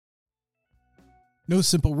No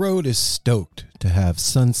Simple Road is stoked to have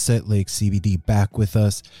Sunset Lake CBD back with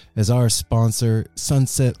us as our sponsor.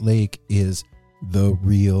 Sunset Lake is the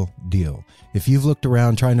real deal. If you've looked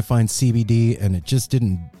around trying to find CBD and it just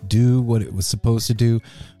didn't do what it was supposed to do,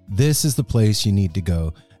 this is the place you need to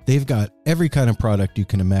go. They've got every kind of product you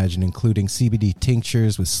can imagine, including CBD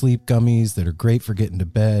tinctures with sleep gummies that are great for getting to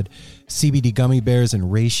bed, CBD gummy bears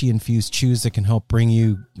and reishi-infused chews that can help bring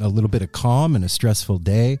you a little bit of calm in a stressful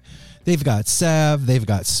day. They've got salve. They've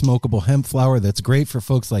got smokable hemp flower that's great for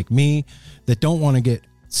folks like me that don't want to get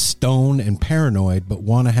stoned and paranoid but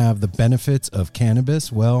want to have the benefits of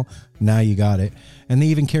cannabis. Well, now you got it. And they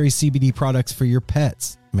even carry CBD products for your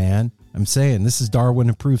pets, man. I'm saying this is Darwin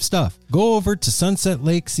approved stuff. Go over to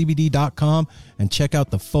sunsetlakecbd.com and check out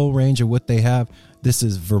the full range of what they have. This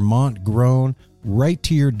is Vermont grown, right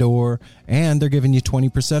to your door, and they're giving you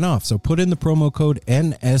 20% off. So put in the promo code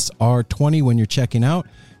NSR20 when you're checking out.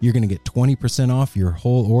 You're going to get 20% off your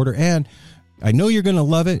whole order. And I know you're going to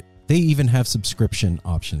love it. They even have subscription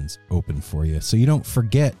options open for you, so you don't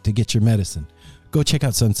forget to get your medicine. Go check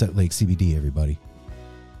out Sunset Lake CBD, everybody.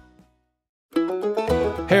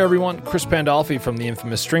 Hey everyone, Chris Pandolfi from the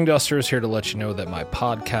infamous String Dusters here to let you know that my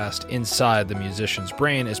podcast, Inside the Musician's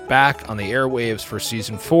Brain, is back on the airwaves for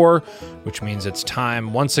Season 4, which means it's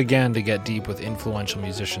time once again to get deep with influential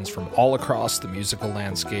musicians from all across the musical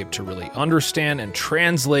landscape to really understand and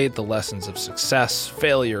translate the lessons of success,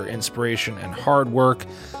 failure, inspiration, and hard work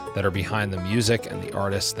that are behind the music and the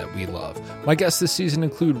artists that we love. My guests this season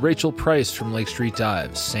include Rachel Price from Lake Street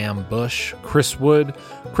Dives, Sam Bush, Chris Wood,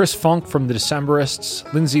 Chris Funk from The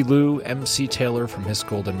Decemberists, Lindsay Liu, MC Taylor from His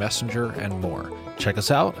Golden Messenger, and more. Check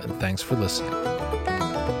us out, and thanks for listening.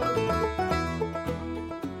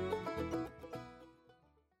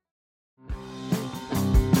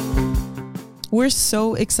 We're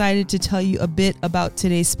so excited to tell you a bit about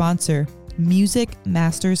today's sponsor, Music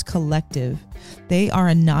Masters Collective. They are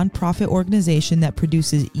a nonprofit organization that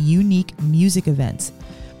produces unique music events,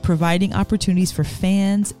 providing opportunities for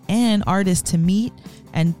fans and artists to meet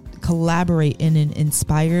and collaborate in an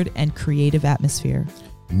inspired and creative atmosphere.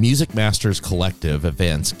 Music Masters Collective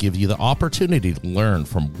events give you the opportunity to learn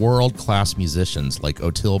from world-class musicians like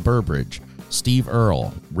Otil Burbridge, Steve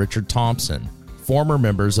Earle, Richard Thompson, former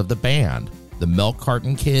members of the band, the Milk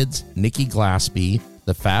Carton Kids, Nikki Glaspie,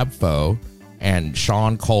 the Fab Four, and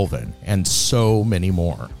Sean Colvin, and so many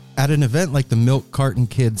more. At an event like the Milk Carton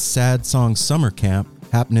Kids Sad Song Summer Camp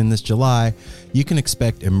happening this July, you can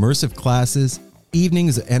expect immersive classes,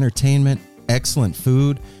 evenings of entertainment, excellent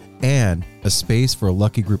food, and a space for a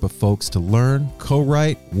lucky group of folks to learn,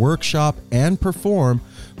 co-write, workshop, and perform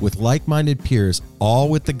with like-minded peers, all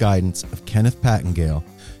with the guidance of Kenneth Pattengale,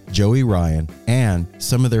 Joey Ryan, and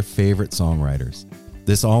some of their favorite songwriters.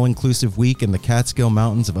 This all-inclusive week in the Catskill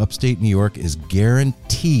Mountains of upstate New York is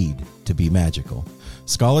guaranteed to be magical.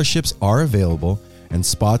 Scholarships are available and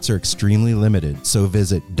spots are extremely limited, so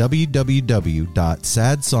visit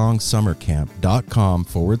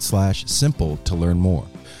www.sadsongsummercamp.com/simple to learn more.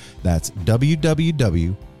 That's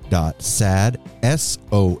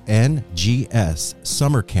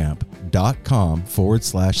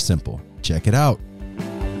www.sadsongsummercamp.com/simple. Check it out.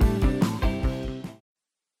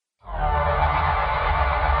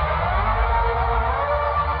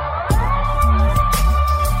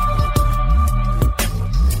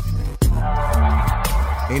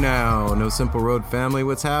 Hey now, No Simple Road family,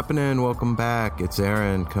 what's happening? Welcome back. It's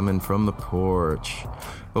Aaron coming from the porch.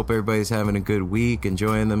 Hope everybody's having a good week,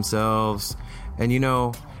 enjoying themselves. And you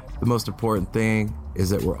know, the most important thing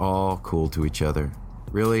is that we're all cool to each other.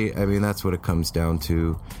 Really, I mean, that's what it comes down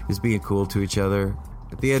to, is being cool to each other.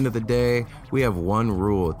 At the end of the day, we have one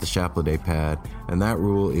rule at the Chapladay Pad, and that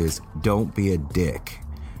rule is don't be a dick.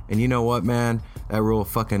 And you know what, man? That rule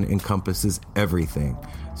fucking encompasses everything.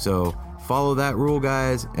 So follow that rule,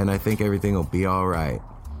 guys, and I think everything will be all right.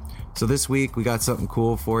 So this week, we got something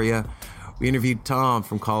cool for you. We interviewed Tom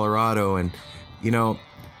from Colorado, and, you know,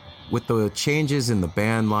 with the changes in the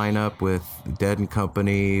band lineup with Dead and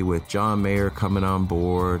Company, with John Mayer coming on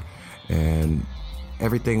board, and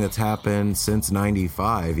everything that's happened since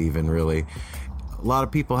 95 even, really, a lot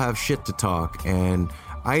of people have shit to talk. And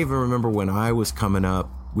I even remember when I was coming up,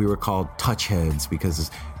 we were called touch heads because,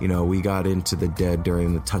 you know, we got into the Dead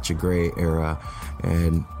during the Touch of Grey era,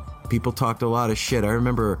 and people talked a lot of shit. I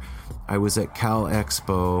remember I was at Cal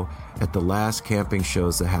Expo at the last camping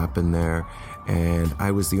shows that happened there, and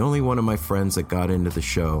I was the only one of my friends that got into the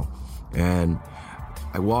show. And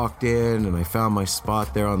I walked in and I found my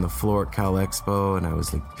spot there on the floor at Cal Expo, and I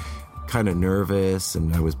was like kind of nervous,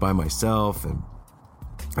 and I was by myself, and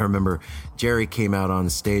I remember Jerry came out on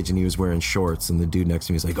stage and he was wearing shorts, and the dude next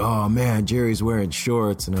to me was like, oh man, Jerry's wearing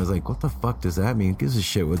shorts. And I was like, what the fuck does that mean? Who gives a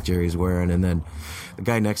shit what Jerry's wearing? And then the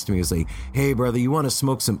guy next to me was like, hey brother, you want to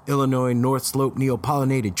smoke some Illinois North Slope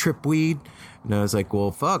neopollinated trip weed? And I was like,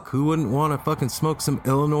 well, fuck, who wouldn't want to fucking smoke some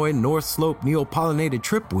Illinois North Slope neopollinated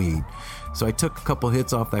trip weed? So I took a couple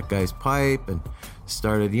hits off that guy's pipe and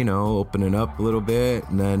started, opening up a little bit.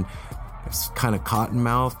 And then I was kind of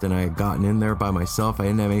cotton-mouthed, and I had gotten in there by myself. I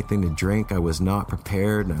didn't have anything to drink. I was not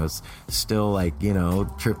prepared, and I was still,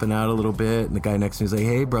 tripping out a little bit. And the guy next to me was like,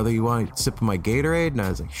 hey, brother, you want a sip of my Gatorade? And I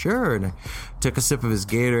was like, sure. And I took a sip of his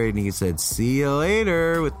Gatorade, and he said, see you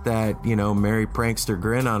later, with that, merry prankster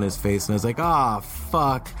grin on his face. And I was like,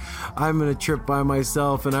 fuck, I'm going to trip by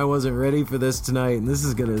myself, and I wasn't ready for this tonight, and this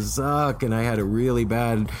is going to suck. And I had a really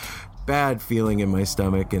bad feeling in my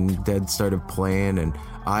stomach, and Dead started playing, and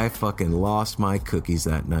I fucking lost my cookies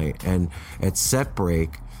that night. And at set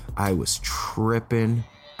break, I was tripping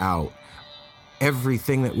out.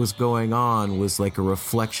 Everything that was going on was like a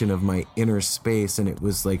reflection of my inner space, and it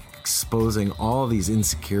was like exposing all these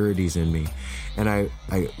insecurities in me. And I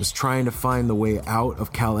was trying to find the way out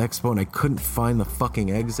of Cal Expo, and I couldn't find the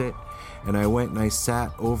fucking exit. And I went and I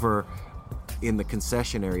sat over in the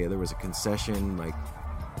concession area. There was a concession,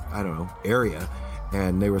 area,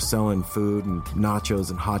 and they were selling food and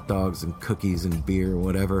nachos and hot dogs and cookies and beer and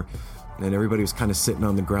whatever, and everybody was kind of sitting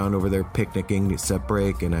on the ground over there picnicking at set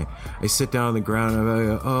break. And I sit down on the ground, and I'm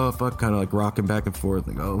like, oh fuck, kind of like rocking back and forth,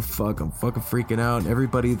 like, oh fuck, I'm fucking freaking out. And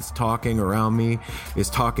everybody that's talking around me is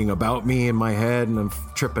talking about me in my head, and I'm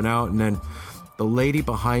tripping out. And then the lady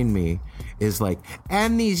behind me is like,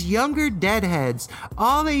 and these younger deadheads,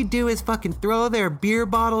 all they do is fucking throw their beer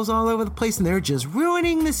bottles all over the place, and they're just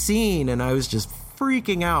ruining the scene. And I was just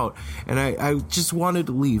freaking out, and I just wanted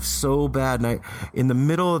to leave so bad. And in the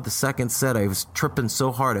middle of the second set, I was tripping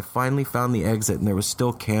so hard, I finally found the exit, and there was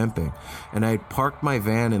still camping, and I had parked my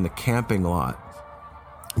van in the camping lot.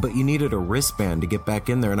 But you needed a wristband to get back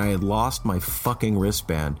in there, and I had lost my fucking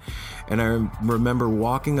wristband. And I remember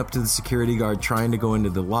walking up to the security guard trying to go into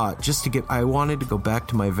the lot I wanted to go back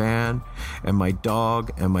to my van and my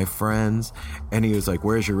dog and my friends. And he was like,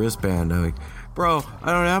 where's your wristband? I'm like, bro,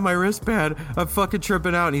 I don't have my wristband. I'm fucking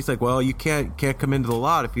tripping out. And he's like, well, you can't come into the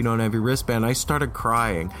lot if you don't have your wristband. I started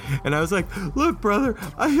crying, and I was like, look, brother,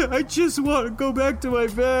 I just want to go back to my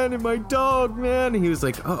van and my dog, man. And he was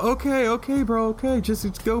like, oh, okay, bro, okay,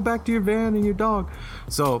 just go back to your van and your dog.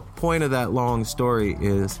 So point of that long story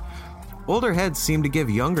is, older heads seem to give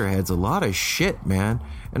younger heads a lot of shit, man.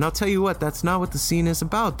 And I'll tell you what, that's not what the scene is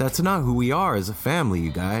about. That's not who we are as a family,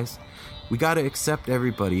 you guys. We gotta accept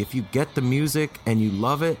everybody. If you get the music and you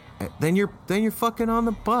love it, then you're fucking on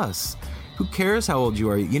the bus. Who cares how old you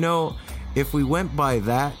are? If we went by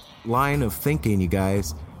that line of thinking, you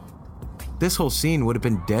guys, this whole scene would have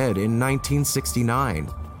been dead in 1969.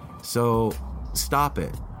 So stop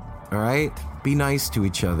it, all right? Be nice to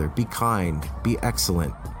each other. Be kind. Be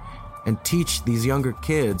excellent. And teach these younger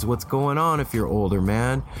kids what's going on if you're older,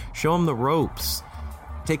 man. Show them the ropes.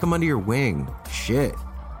 Take them under your wing. Shit.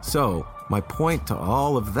 So, my point to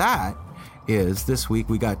all of that is this week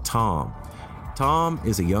we got Tom. Tom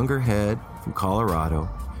is a younger head from Colorado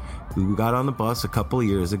who got on the bus a couple of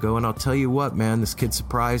years ago, and I'll tell you what, man, this kid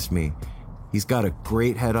surprised me. He's got a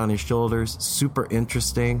great head on his shoulders, super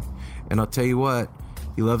interesting, and I'll tell you what,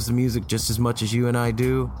 he loves the music just as much as you and I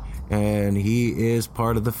do, and he is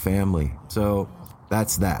part of the family. So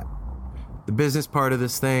that's that. The business part of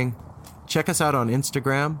this thing, check us out on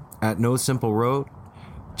Instagram at No Simple Road.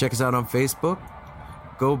 Check us out on Facebook.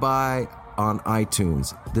 Go by on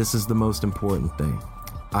iTunes. This is the most important thing.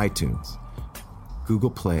 iTunes, Google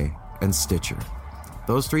Play, and Stitcher.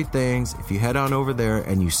 Those three things, if you head on over there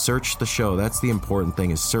and you search the show, that's the important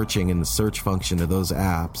thing, is searching in the search function of those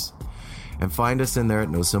apps, and find us in there at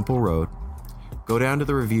No Simple Road. Go down to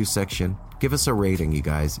the review section. Give us a rating, you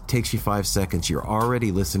guys. It takes you 5 seconds. You're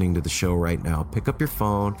already listening to the show right now. Pick up your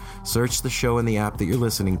phone, search the show in the app that you're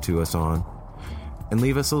listening to us on, and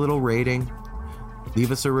leave us a little rating,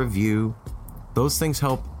 leave us a review. Those things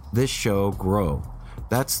help this show grow.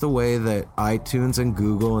 That's the way that iTunes and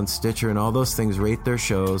Google and Stitcher and all those things rate their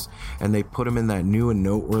shows, and they put them in that new and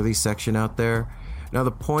noteworthy section out there. Now,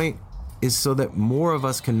 the point is so that more of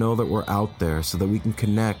us can know that we're out there, so that we can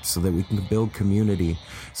connect, so that we can build community,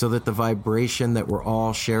 so that the vibration that we're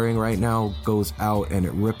all sharing right now goes out, and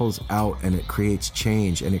it ripples out, and it creates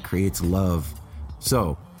change, and it creates love.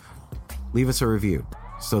 So, leave us a review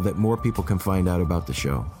so that more people can find out about the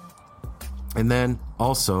show. And then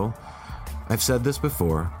also, I've said this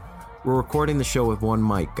before, we're recording the show with one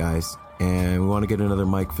mic, guys, and we want to get another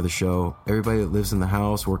mic for the show. Everybody that lives in the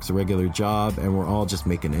house works a regular job, and we're all just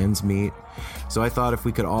making ends meet. So I thought if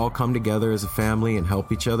we could all come together as a family and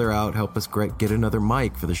help each other out, help us get another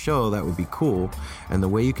mic for the show, that would be cool. And the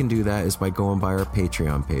way you can do that is by going by our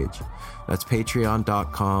Patreon page. That's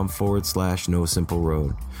patreon.com/No Simple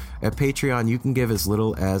Road. At Patreon, you can give as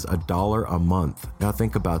little as $1 a month. Now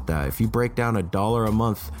think about that. If you break down $1 a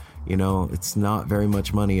month, you know, it's not very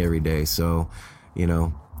much money every day. So, you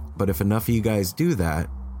know, but if enough of you guys do that,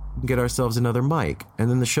 we can get ourselves another mic,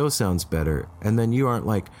 and then the show sounds better. And then you aren't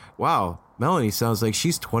like, wow, Melanie sounds like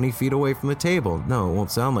she's 20 feet away from the table. No, it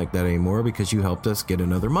won't sound like that anymore because you helped us get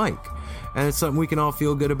another mic. And it's something we can all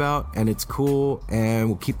feel good about, and it's cool, and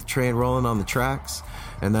we'll keep the train rolling on the tracks.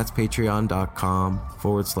 And that's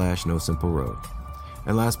patreon.com/No Simple Road.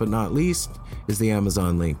 And last but not least is the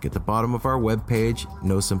Amazon link. At the bottom of our webpage,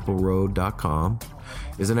 nosimpleroad.com,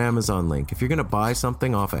 is an Amazon link. If you're going to buy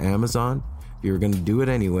something off of Amazon, if you're going to do it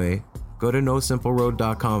anyway, go to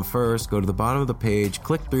nosimpleroad.com first, go to the bottom of the page,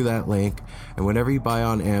 click through that link, and whenever you buy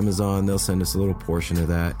on Amazon, they'll send us a little portion of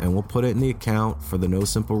that, and we'll put it in the account for the No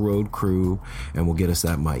Simple Road crew, and we'll get us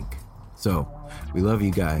that mic. So, we love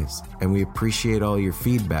you guys, and we appreciate all your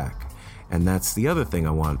feedback, and that's the other thing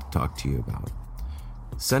I wanted to talk to you about.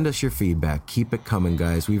 Send us your feedback. Keep it coming,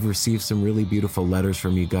 guys. We've received some really beautiful letters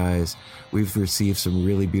from you guys. We've received some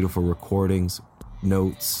really beautiful recordings,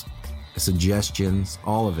 notes, suggestions,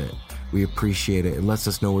 all of it. We appreciate it. It lets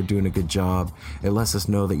us know we're doing a good job. It lets us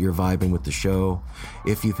know that you're vibing with the show.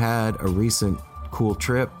 If you've had a recent cool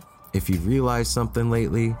trip, if you've realized something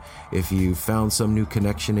lately, if you found some new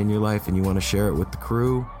connection in your life and you want to share it with the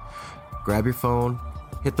crew, grab your phone,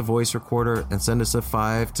 hit the voice recorder, and send us a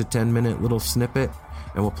 5 to 10 minute little snippet,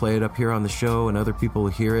 and we'll play it up here on the show, and other people will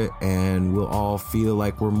hear it, and we'll all feel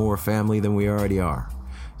like we're more family than we already are.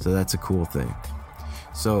 So that's a cool thing.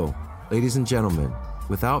 So, ladies and gentlemen,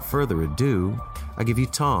 without further ado, I give you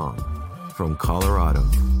Tom from Colorado.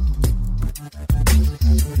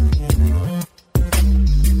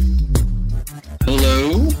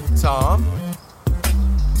 Hello? Tom?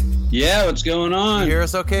 Yeah, what's going on? You hear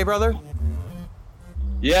us okay, brother?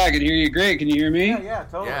 Yeah, I can hear you great. Can you hear me? Yeah,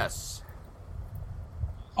 totally. Yes.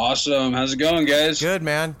 Awesome. How's it going, guys? Good,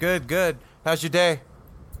 man. Good. How's your day?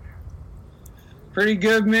 Pretty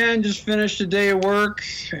good, man. Just finished a day of work,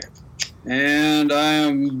 and I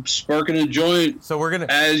am sparking a joint, So we're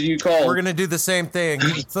as you call. gonna do the same thing.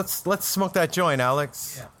 Let's smoke that joint,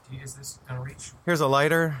 Alex. Yeah. Is this gonna reach? Here's a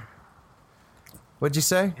lighter. What'd you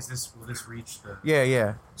say? Will this reach the?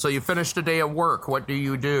 Yeah. So you finished a day at work. What do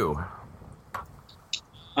you do?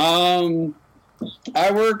 I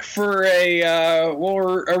work for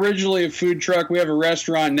we're originally a food truck. We have a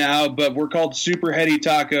restaurant now, but we're called Super Heady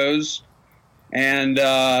Tacos. And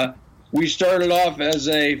we started off as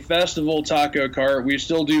a festival taco cart. We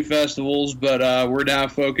still do festivals, but we're now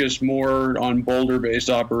focused more on Boulder-based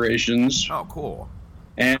operations. Oh, cool.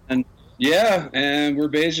 And yeah, and we're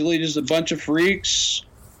basically just a bunch of freaks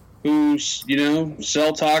who,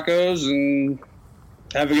 sell tacos and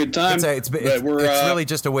have a good time. It's really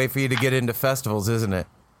just a way for you to get into festivals, isn't it?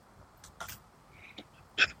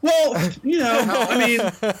 Well, I mean,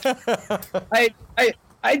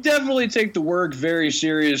 I definitely take the work very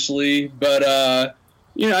seriously, but I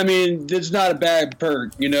mean, it's not a bad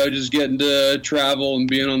perk, just getting to travel and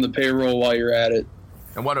being on the payroll while you're at it.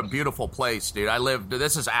 And what a beautiful place, dude.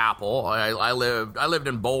 This is Apple. I lived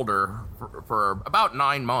in Boulder for about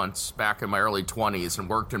 9 months back in my early 20s and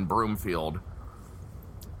worked in Broomfield.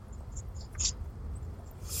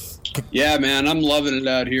 Yeah, man, I'm loving it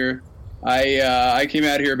out here. I came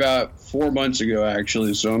out here about 4 months ago,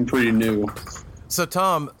 actually, so I'm pretty new. So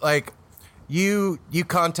Tom, like, you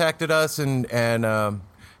contacted us and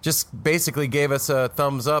just basically gave us a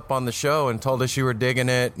thumbs up on the show and told us you were digging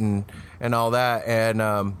it and all that. And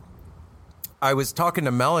I was talking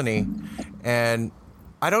to Melanie, and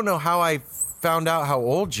I don't know how I found out how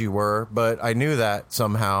old you were, but I knew that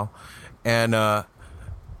somehow. And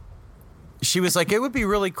she was like, it would be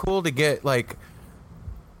really cool to get like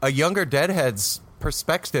a younger Deadhead's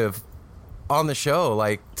perspective on the show,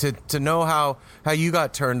 like to know how you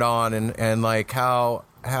got turned on and like how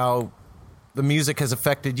the music has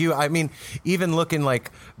affected you. I mean, even looking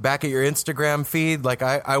like back at your Instagram feed, like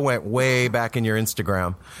I went way back in your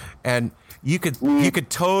Instagram, and you could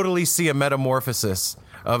totally see a metamorphosis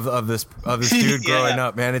of this dude growing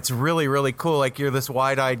up, man. It's really, really cool. Like, you're this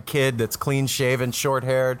wide-eyed kid that's clean shaven, short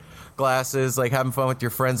haired, glasses, like having fun with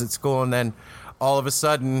your friends at school, and then all of a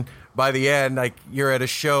sudden, by the end, like, you're at a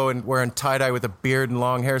show and wearing tie-dye with a beard and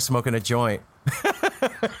long hair, smoking a joint.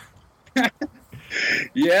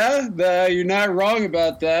 Yeah, you're not wrong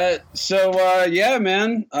about that. So, yeah,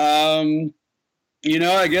 man. You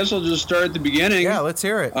know, I guess I'll just start at the beginning. Yeah, let's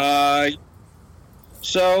hear it.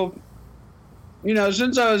 So, you know,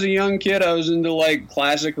 since I was a young kid, I was into like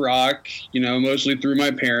classic rock, you know, mostly through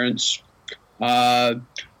my parents. My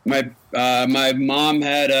mom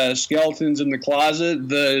had Skeletons in the Closet,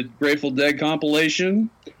 the Grateful Dead compilation.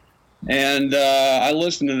 And I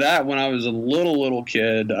listened to that when I was a little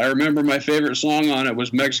kid. I remember my favorite song on it was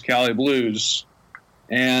Mexicali Blues.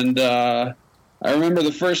 And I remember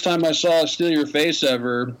the first time I saw Steal Your Face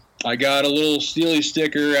ever, I got a little Steely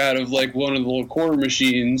sticker out of like one of the little quarter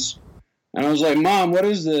machines. And I was like, Mom, what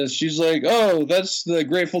is this? She's like, oh, that's the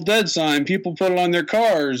Grateful Dead sign. People put it on their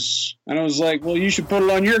cars. And I was like, well, you should put it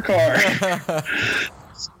on your car.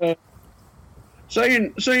 So,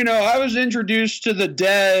 you know, I was introduced to the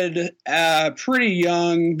Dead pretty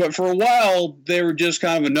young, but for a while they were just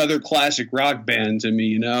kind of another classic rock band to me,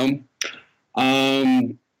 you know.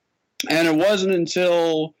 And it wasn't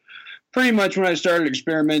until pretty much when I started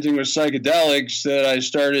experimenting with psychedelics that I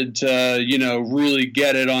started to, you know, really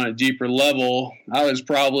get it on a deeper level. I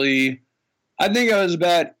think I was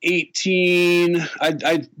about 18.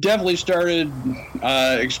 I definitely started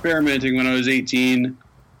experimenting when I was 18.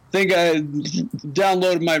 I think I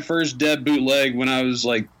downloaded my first Dead bootleg when I was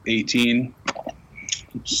like 18.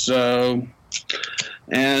 So,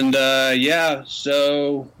 and yeah,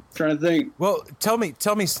 so trying to think. Well, tell me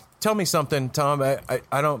something, Tom. I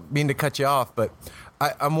don't mean to cut you off, but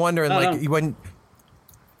I'm wondering, when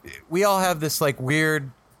we all have this like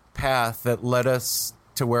weird path that led us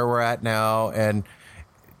to where we're at now, and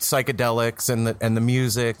psychedelics and the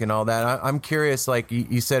music and all that. I'm curious, like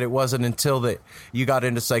you said, it wasn't until that you got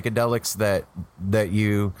into psychedelics that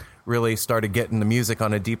you really started getting the music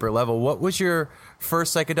on a deeper level. What was your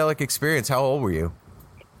first psychedelic experience? How old were you?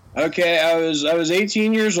 Okay, I was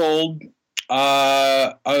 18 years old.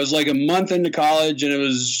 I was like a month into college, and it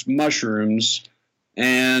was mushrooms.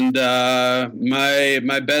 And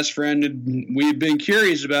my best friend, we'd been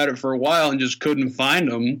curious about it for a while and just couldn't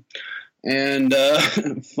find them. And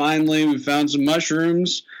finally, we found some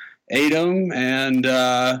mushrooms, ate them, and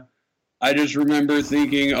I just remember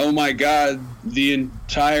thinking, oh my God, the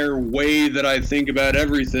entire way that I think about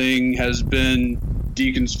everything has been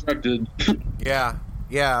deconstructed.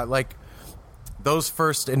 Yeah, like those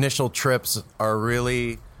first initial trips are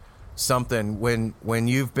really something. When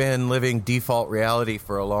you've been living default reality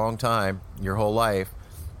for a long time, your whole life,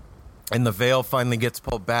 and the veil finally gets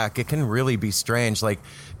pulled back, it can really be strange. Like,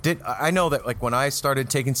 I know that like when I started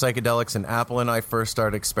taking psychedelics and Apple and I first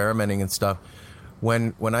started experimenting and stuff,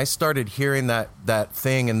 when I started hearing that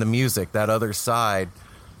thing in the music, that other side,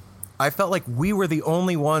 I felt like we were the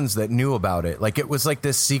only ones that knew about it. Like it was like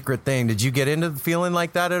this secret thing. Did you get into feeling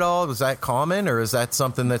like that at all? Was that common, or is that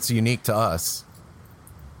something that's unique to us?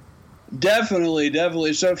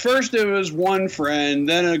 Definitely. So first it was one friend,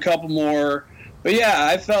 then a couple more. But yeah,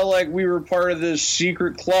 I felt like we were part of this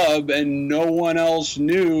secret club and no one else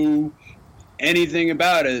knew anything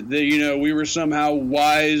about it. That, you know, we were somehow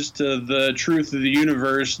wise to the truth of the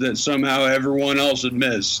universe that somehow everyone else had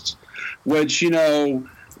missed. Which, you know,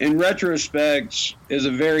 in retrospect is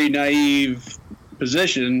a very naive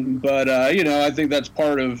position. But, you know, I think that's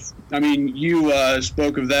part of, I mean, you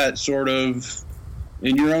spoke of that sort of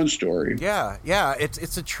in your own story. Yeah,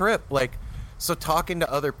 it's a trip. Like, so talking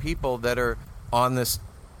to other people that are on this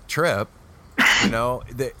trip, you know,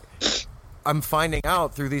 that I'm finding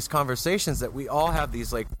out through these conversations that we all have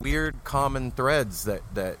these like weird common threads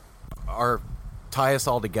that are tie us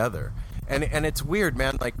all together. And it's weird,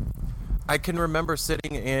 man. Like I can remember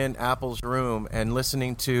sitting in Apple's room and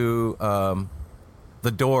listening to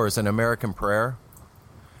The Doors and American Prayer.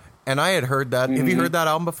 And I had heard that. Mm-hmm. Have you heard that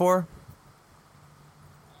album before?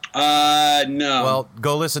 No. Well,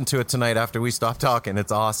 go listen to it tonight after we stop talking.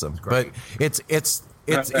 It's awesome. But it's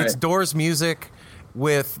Doors music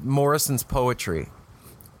with Morrison's poetry.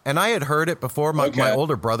 And I had heard it before. My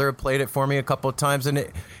older brother had played it for me a couple of times,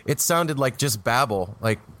 and it sounded like just babble,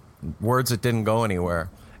 like words that didn't go anywhere.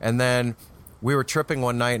 And then we were tripping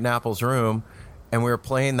one night in Apple's room, and we were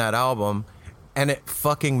playing that album, and it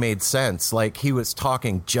fucking made sense. Like he was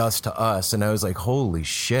talking just to us, and I was like, holy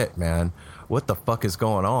shit, man. What the fuck is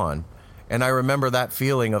going on? And I remember that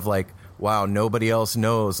feeling of like, wow, nobody else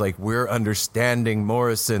knows. Like we're understanding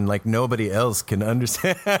Morrison like nobody else can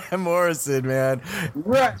understand Morrison, man.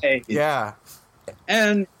 Right. Yeah.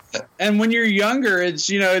 And when you're younger, it's,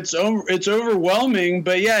 you know, it's overwhelming,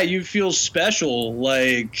 but yeah, you feel special.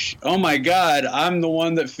 Like, oh my God, I'm the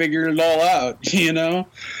one that figured it all out, you know?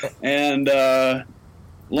 And lo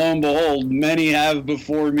and behold, many have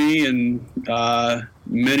before me, and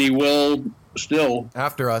many will still.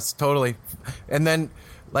 After us, totally. And then,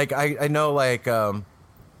 like, I know, like,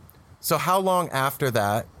 so how long after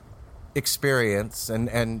that experience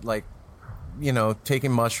and like, you know,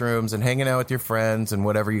 taking mushrooms and hanging out with your friends and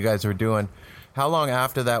whatever you guys were doing, how long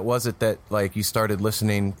after that was it that, like, you started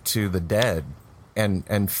listening to The Dead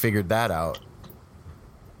and figured that out?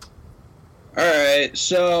 All right,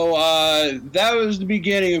 so that was the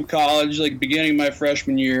beginning of college, like beginning of my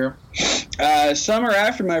freshman year. Summer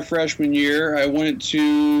after my freshman year, I went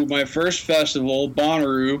to my first festival,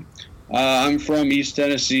 Bonnaroo. I'm from East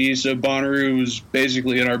Tennessee, so Bonnaroo was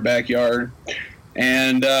basically in our backyard.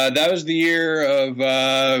 And that was the year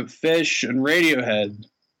of Fish and Radiohead.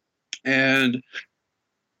 And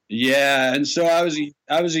yeah, and so I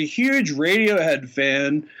was a huge Radiohead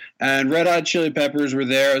fan, and Red Hot Chili Peppers were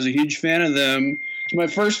there. I was a huge fan of them. It's my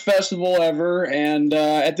first festival ever, and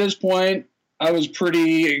at this point, I was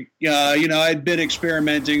pretty, I'd been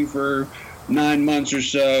experimenting for 9 months or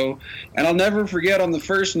so, and I'll never forget on the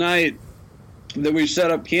first night that we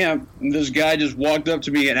set up camp, this guy just walked up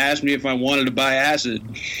to me and asked me if I wanted to buy acid.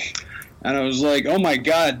 And I was like, oh my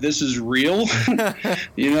God, this is real?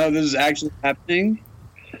 This is actually happening.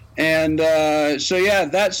 And so, yeah,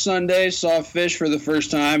 that Sunday saw Fish for the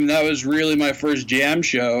first time. That was really my first jam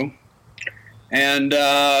show. And,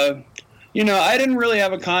 I didn't really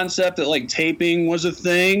have a concept that, like, taping was a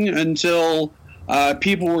thing until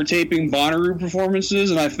people were taping Bonnaroo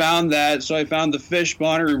performances, and I found that. So I found the Fish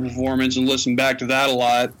Bonnaroo performance and listened back to that a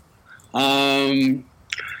lot. And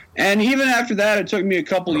even after that, it took me a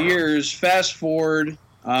couple years. Fast forward.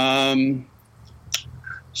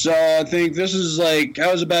 So I think this is like, I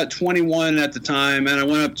was about 21 at the time, and I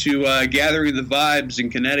went up to Gathering the Vibes in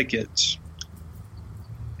Connecticut.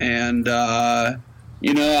 And, I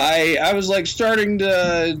was like starting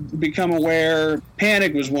to become aware.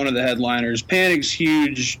 Panic was one of the headliners. Panic's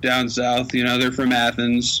huge down south. They're from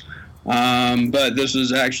Athens. But this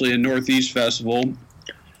was actually a Northeast festival.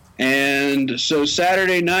 And so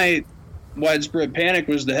Saturday night, Widespread Panic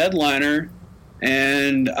was the headliner.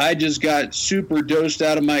 And I just got super dosed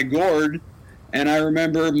out of my gourd, and I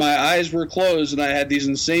remember my eyes were closed, and I had these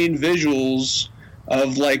insane visuals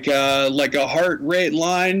of like a heart rate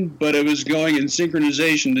line, but it was going in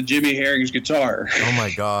synchronization to Jimmy Herring's guitar. Oh my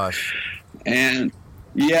gosh! And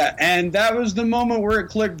yeah, and that was the moment where it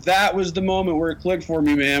clicked. That was the moment where it clicked for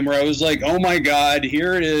me, man. Where I was like, oh my God,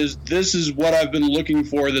 here it is. This is what I've been looking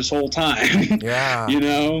for this whole time.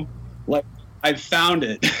 Yeah. Like I found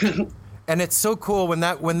it. And it's so cool when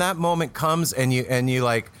that moment comes and you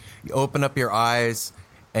like you open up your eyes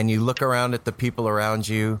and you look around at the people around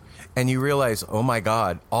you and you realize, oh my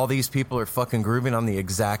God, all these people are fucking grooving on the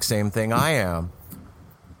exact same thing I am.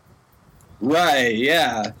 Right,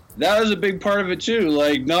 yeah. That was a big part of it too.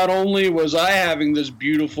 Like, not only was I having this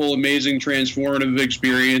beautiful, amazing, transformative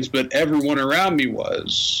experience, but everyone around me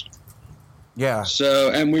was. Yeah.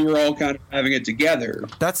 So, and we were all kind of having it together.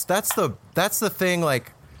 That's the thing,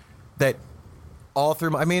 like, that all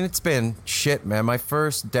through, I mean, it's been shit, man. My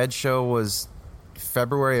first Dead show was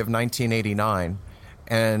February of 1989,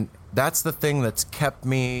 and that's the thing that's kept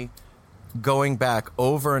me going back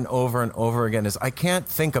over and over and over again, is I can't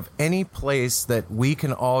think of any place that we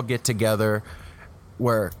can all get together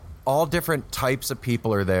where all different types of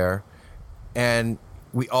people are there and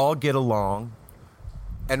we all get along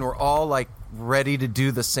and we're all like ready to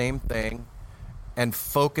do the same thing and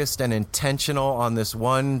focused and intentional on this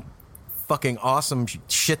one fucking awesome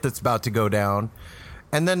shit that's about to go down.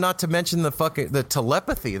 And then not to mention the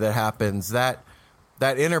telepathy that happens, that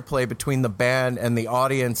interplay between the band and the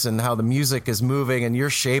audience and how the music is moving and you're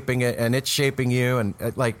shaping it and it's shaping you. And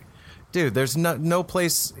like, dude, there's no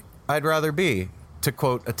place I'd rather be, to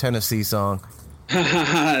quote a Tennessee song.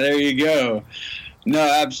 There you go. No,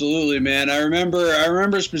 absolutely, man. I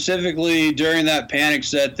remember specifically during that Panic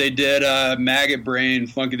set, they did Maggot Brain,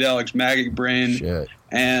 Funkadelic's Maggot Brain. Shit.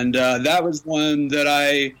 And that was one that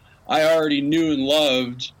I already knew and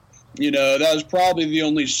loved. That was probably the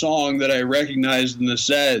only song that I recognized in the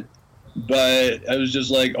set. But I was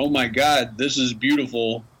just like, oh my God, this is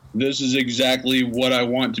beautiful. This is exactly what I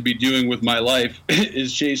want to be doing with my life,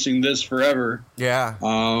 is chasing this forever. Yeah.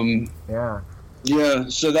 Yeah. Yeah,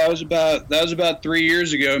 so that was about 3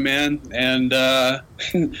 years ago, man, and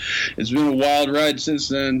it's been a wild ride since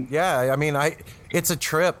then. Yeah, I mean, it's a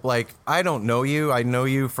trip. Like, I don't know you. I know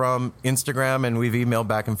you from Instagram, and we've emailed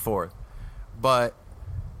back and forth. But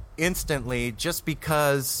instantly, just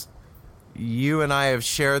because you and I have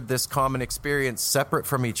shared this common experience separate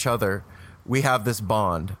from each other, we have this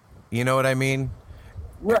bond. You know what I mean?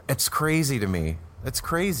 Right. It's crazy to me. It's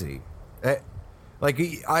crazy. Like,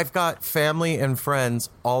 I've got family and friends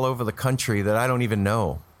all over the country that I don't even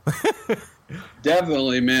know.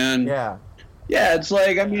 Definitely, man. Yeah. Yeah, it's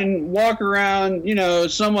like, I mean, walk around,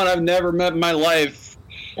 someone I've never met in my life,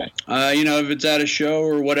 if it's at a show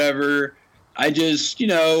or whatever, I just,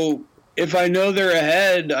 if I know they're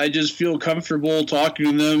ahead, I just feel comfortable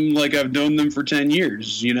talking to them like I've known them for 10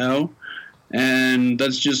 years, And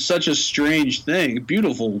that's just such a strange thing, a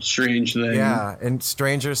beautiful, strange thing. Yeah, and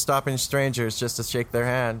strangers stopping strangers just to shake their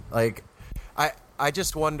hand. Like, I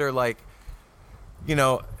just wonder, like,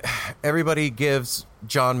 everybody gives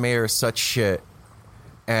John Mayer such shit,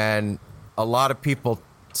 and a lot of people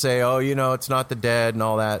say, oh, it's not the Dead and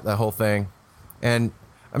all that whole thing. And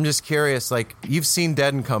I'm just curious, like, you've seen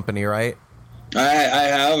Dead and Company, right? I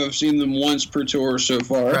have. I've seen them once per tour so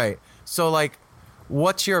far. Right. So, like,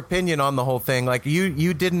 what's your opinion on the whole thing? Like,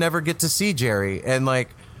 you didn't ever get to see Jerry, and, like,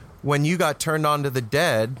 when you got turned on to the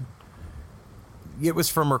Dead, it was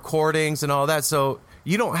from recordings and all that, so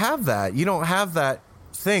you don't have that. You don't have that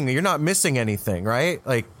thing. You're not missing anything, right?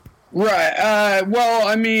 Like, right. Well,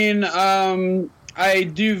 I mean, I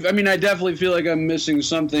do. I mean, I definitely feel like I'm missing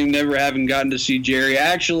something, never having gotten to see Jerry.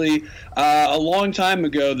 Actually, a long time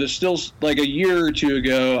ago, still like a year or two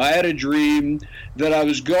ago, I had a dream that I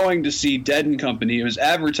was going to see Dead and Company. It was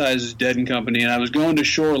advertised as Dead and Company, and I was going to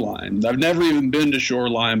Shoreline. I've never even been to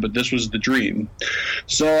Shoreline, but this was the dream.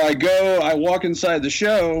 So I walk inside the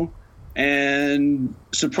show, and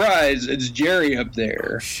surprise, it's Jerry up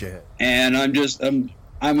there. oh, shit. And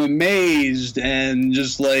I'm amazed and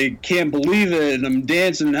just like can't believe it, and I'm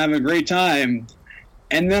dancing and having a great time.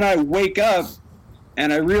 And then I wake up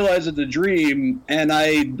and I realize it's a dream, and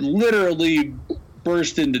I literally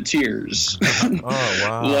burst into tears. Oh,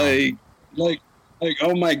 wow. like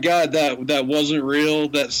oh my God, that wasn't real.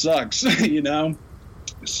 That sucks.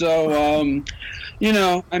 So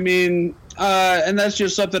I mean, and that's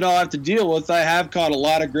just something I'll have to deal with. I have caught a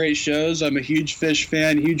lot of great shows. I'm a huge Phish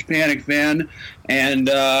fan, huge Panic fan, and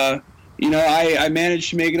I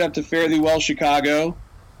managed to make it up to Fare Thee Well Chicago.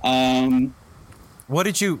 What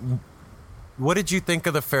did you think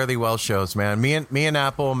of the Fare Thee Well shows, man? Me and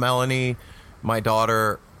Apple, Melanie, my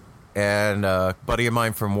daughter, and a buddy of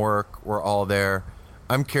mine from work were all there.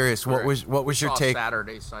 I'm curious, what was your take?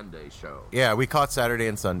 Saturday, Sunday show. Yeah, we caught Saturday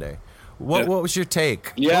and Sunday. What was your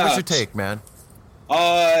take? Yeah. What was your take, man?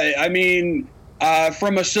 I mean,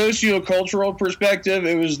 from a sociocultural perspective,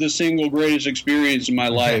 it was the single greatest experience in my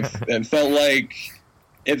life. It felt like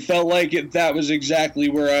that was exactly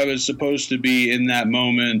where I was supposed to be in that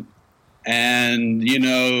moment. And,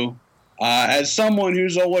 as someone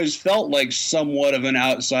who's always felt like somewhat of an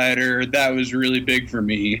outsider, that was really big for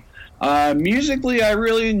me. Musically, I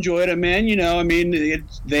really enjoyed it, man.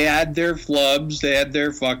 They had their flubs, they had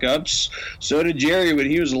their fuck-ups. So did Jerry when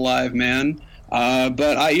he was alive, man.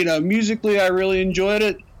 But musically, I really enjoyed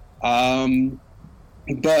it.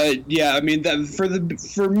 But yeah, I mean,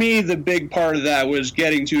 for me, the big part of that was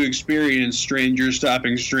getting to experience strangers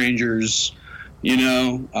stopping strangers.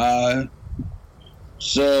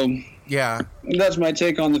 So Yeah, that's my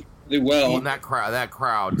take on the well. And that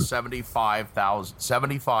crowd,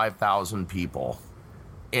 75,000 people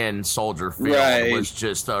in Soldier Field, Right. was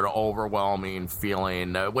just an overwhelming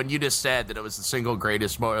feeling. When you just said that it was the single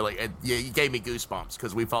greatest moment, you gave me goosebumps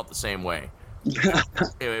because we felt the same way.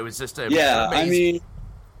 It was just amazing. I mean,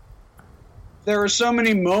 there were so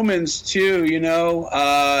many moments too,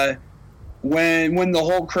 when the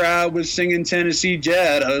whole crowd was singing Tennessee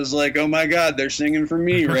Jet, I was like, oh my God, they're singing for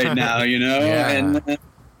me right now, Yeah. And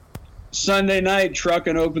Sunday night,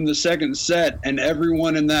 Truckin' opened the second set, and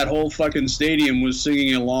everyone in that whole fucking stadium was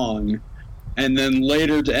singing along. And then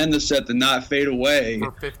later to end the set, to Not Fade Away.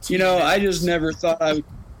 For 15 I minutes. just never thought I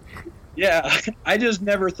just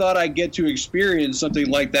never thought I'd get to experience something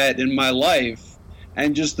like that in my life.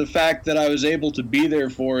 And just the fact that I was able to be there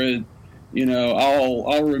for it,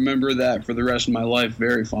 I'll remember that for the rest of my life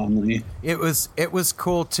very fondly. it was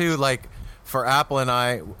cool too. Like for Apple and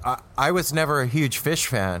I was never a huge Phish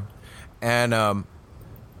fan, and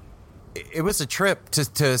it was a trip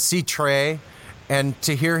to see Trey and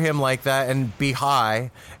to hear him like that and be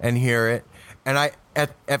high and hear it. And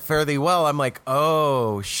at Fare Thee Well, I'm like,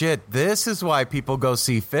 oh shit, this is why people go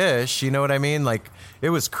see Phish. You know what I mean? Like, it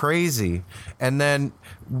was crazy. And then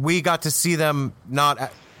we got to see them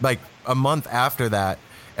like a month after that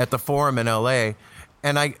at the Forum in LA.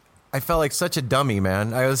 And I felt like such a dummy,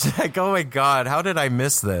 man. I was like, oh my God, how did I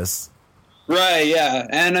miss this? Right, yeah.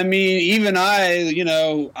 And I mean, even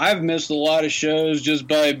I've missed a lot of shows just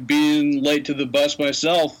by being late to the bus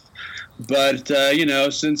myself. But,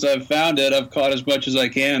 since I've found it, I've caught as much as I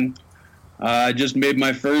can. I just made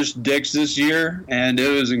my first Dicks this year, and it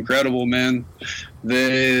was incredible, man.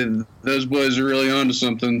 Those boys are really onto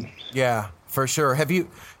something. Yeah, for sure. Have you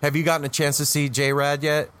gotten a chance to see J-Rad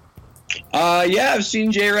yet? Yeah, I've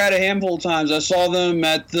seen J-Rad a handful of times. I saw them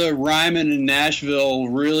at the Ryman in Nashville.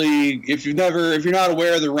 Really, if you're not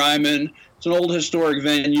aware of the Ryman, it's an old historic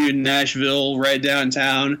venue in Nashville, right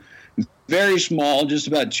downtown. Very small, just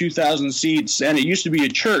about 2,000 seats, and it used to be a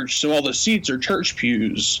church, so all the seats are church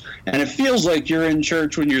pews, and it feels like you're in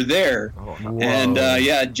church when you're there. Oh, and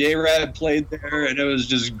yeah, J-Rad played there, and it was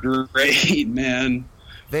just great, man.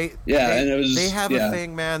 They have a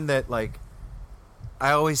thing, man, that like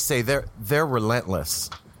I always say they're relentless.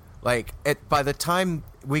 Like by the time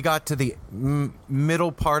we got to the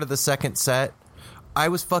middle part of the second set, I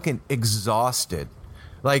was fucking exhausted,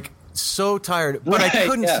 like so tired. But I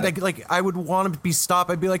couldn't. Yeah. Like I would want to be stopped.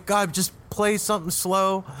 I'd be like, God, just play something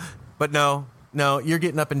slow. But no, you're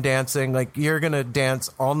getting up and dancing. Like you're gonna dance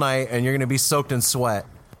all night, and you're gonna be soaked in sweat.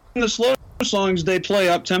 The slow songs they play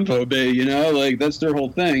up tempo a bit, you know, like that's their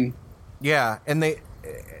whole thing. Yeah, and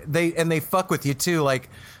they fuck with you too, like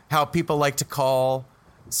how people like to call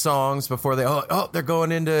songs before they're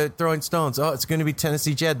going into Throwing Stones. Oh, it's going to be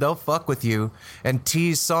Tennessee Jed. They'll fuck with you and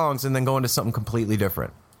tease songs and then go into something completely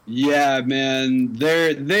different. Yeah, man,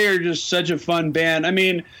 they are just such a fun band. I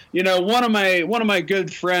mean, you know, one of my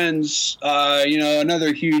good friends, you know,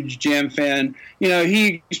 another huge Jam fan, you know,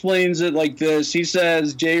 he explains it like this. He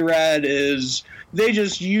says J-Rad they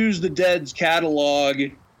just use the Dead's catalog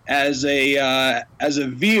as a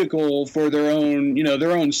vehicle for their own, you know,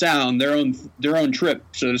 their own sound, their own trip,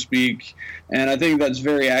 so to speak. And I think that's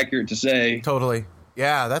very accurate to say. Totally.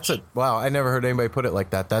 Yeah, wow. I never heard anybody put it like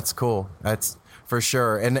that. That's cool. That's for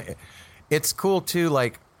sure. And it's cool too.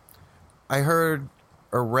 Like I heard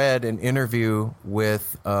or read an interview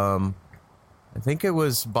with, I think it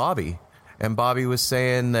was Bobby, and Bobby was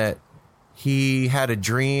saying that he had a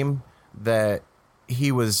dream that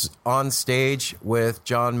he was on stage with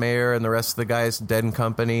John Mayer and the rest of the guys, Dead and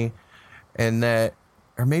Company, and that,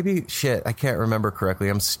 or maybe I can't remember correctly.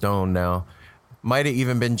 I'm stoned now. Might have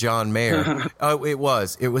even been John Mayer. Oh, it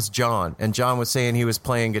was John. And John was saying he was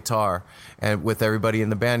playing guitar and with everybody in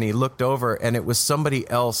the band. He looked over and it was somebody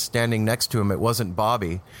else standing next to him. It wasn't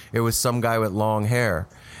Bobby. It was some guy with long hair.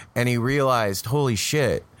 And he realized, holy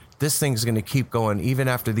shit, this thing's going to keep going even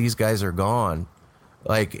after these guys are gone.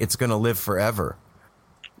 Like it's going to live forever.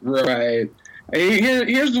 Right.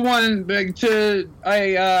 Here's the one.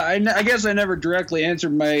 I guess I never directly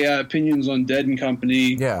answered my opinions on Dead and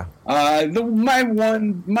Company. Yeah. My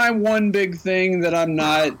one big thing that I'm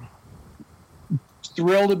not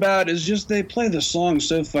thrilled about is just they play the song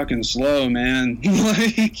so fucking slow, man.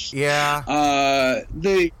 Like, yeah.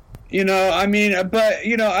 You know, I mean, but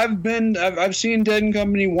you know, I've seen Dead and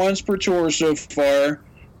Company once per tour so far.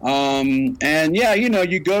 And yeah, you know,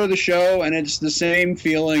 you go to the show and it's the same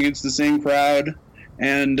feeling, it's the same crowd.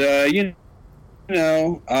 And, you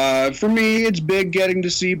know, for me, it's big getting to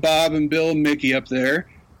see Bob and Bill and Mickey up there.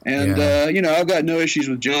 And, you know, I've got no issues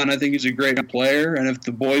with John. I think he's a great player. And if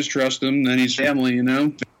the boys trust him, then he's family, you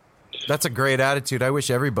know? That's a great attitude. I wish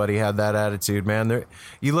everybody had that attitude, man.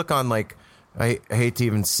 You look on like, I hate to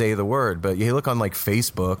even say the word, but you look on like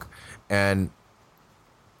Facebook and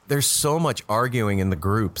there's so much arguing in the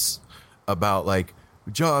groups about like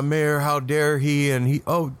John Mayer, how dare he, and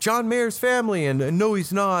John Mayer's family, and no,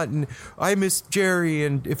 he's not, and I miss Jerry,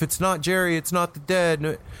 and if it's not Jerry, it's not the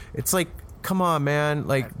Dead. It's like, come on, man.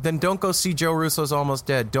 Like, then don't go see Joe Russo's Almost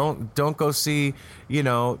Dead. Don't go see, you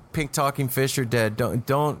know, Pink Talking Fish are Dead.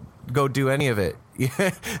 Don't go do any of it.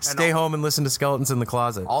 Stay home and listen to Skeletons in the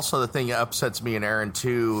Closet. Also, the thing that upsets me and Aaron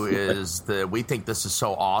too is that we think this is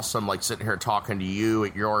so awesome, like sitting here talking to you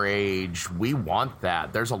at your age. We want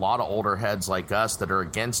that. There's a lot of older heads like us that are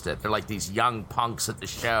against it. They're like these young punks at the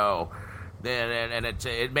show, and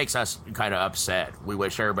it makes us kind of upset. We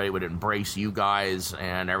wish everybody would embrace you guys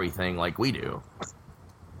and everything like we do.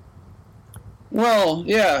 Well,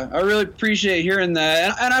 yeah, I really appreciate hearing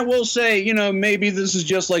that. And I will say, you know, maybe this is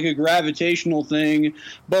just like a gravitational thing,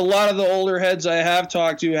 but a lot of the older heads I have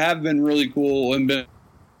talked to have been really cool and been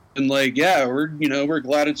like, yeah, we're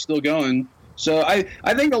glad it's still going. So I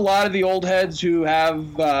think a lot of the old heads who have,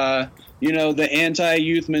 you know, the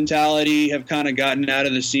anti-youth mentality have kind of gotten out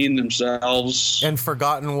of the scene themselves. And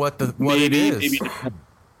forgotten what it is.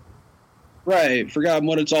 Right, forgotten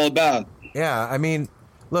what it's all about. Yeah, I mean,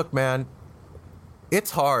 look, man.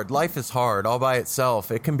 It's hard. Life is hard all by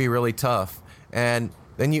itself. It can be really tough. And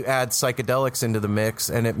then you add psychedelics into the mix,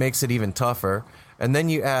 and it makes it even tougher. And then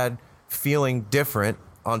you add feeling different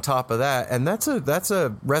on top of that, and that's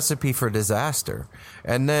a recipe for disaster.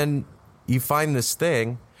 And then you find this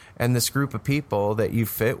thing and this group of people that you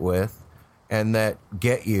fit with and that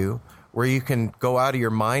get you, where you can go out of your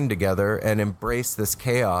mind together and embrace this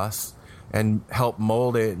chaos and help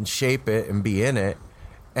mold it and shape it and be in it.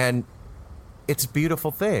 And it's a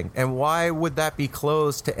beautiful thing. And why would that be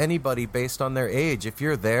closed to anybody based on their age? If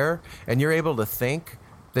you're there and you're able to think,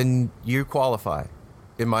 then you qualify,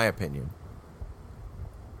 in my opinion.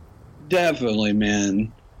 Definitely,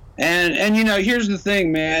 man. And you know, here's the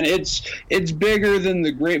thing, man. It's bigger than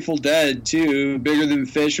the Grateful Dead too. Bigger than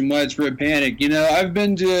Phish and Widespread Panic. You know, I've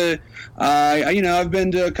been to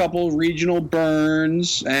a couple regional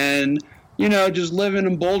burns, and you know, just living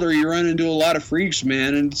in Boulder, you run into a lot of freaks,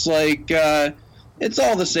 man. And it's like, it's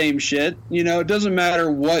all the same shit. You know, it doesn't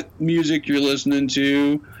matter what music you're listening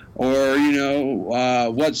to, or you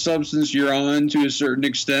know, what substance you're on to a certain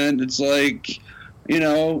extent. It's like, you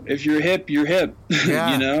know, if you're hip, you're hip.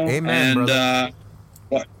 Yeah, you know, amen, and brother.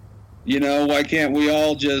 you know, why can't we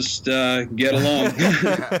all just get along?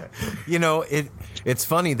 You know, it's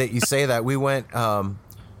funny that you say that. We went,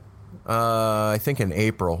 I think in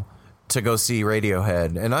April, to go see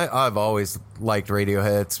Radiohead, and I've always liked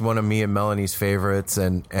Radiohead. It's one of me and Melanie's favorites,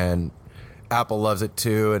 and Apple loves it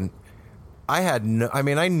too. And I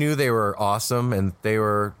knew they were awesome and they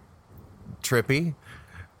were trippy,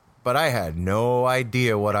 but I had no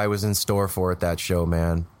idea what I was in store for at that show,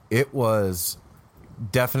 man. It was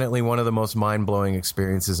definitely one of the most mind-blowing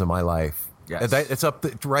experiences of my life. Yes.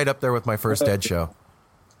 It's right up there with my first Dead show.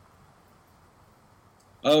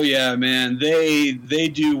 Oh yeah, man. They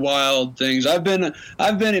do wild things. I've been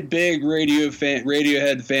a big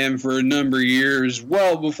Radiohead fan for a number of years,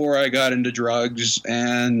 well before I got into drugs.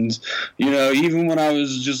 And you know, even when I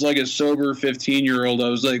was just like a sober 15-year-old, I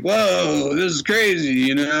was like, "Whoa, this is crazy,"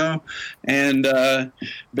 you know. And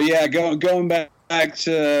but yeah, going back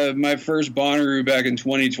to my first Bonnaroo back in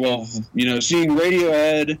 2012, you know, seeing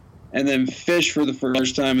Radiohead and then Phish for the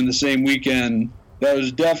first time in the same weekend. That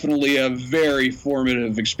was definitely a very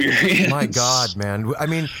formative experience. My God, man. I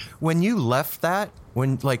mean, when you left that,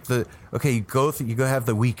 when like you go have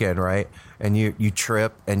the weekend, right? And you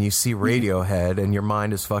trip and you see Radiohead and your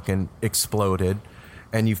mind is fucking exploded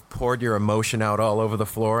and you've poured your emotion out all over the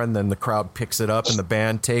floor, and then the crowd picks it up and the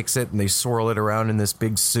band takes it and they swirl it around in this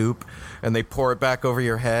big soup and they pour it back over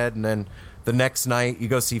your head, and then the next night you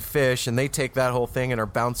go see Phish and they take that whole thing and are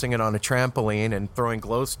bouncing it on a trampoline and throwing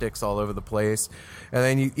glow sticks all over the place. And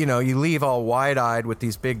then you leave all wide-eyed with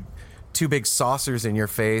these two big saucers in your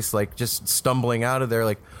face, like just stumbling out of there.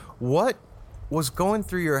 Like, what was going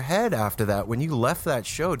through your head after that when you left that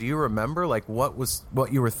show? Do you remember like what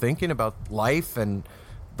you were thinking about life and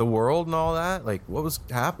the world and all that? Like, what was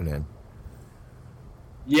happening?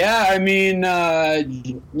 Yeah, I mean,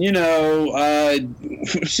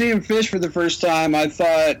 seeing Phish for the first time, I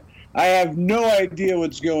thought, I have no idea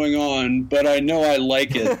what's going on, but I know I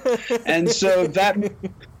like it. And so that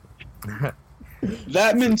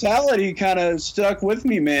mentality kind of stuck with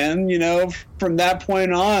me, man. You know, from that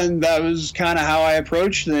point on, that was kind of how I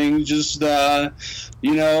approached things. Just, a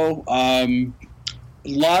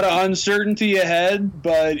lot of uncertainty ahead,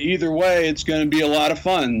 but either way, it's going to be a lot of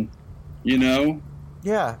fun, you know?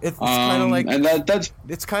 Yeah, it's kind of like, and that's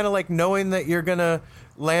it's kind of like knowing that you're gonna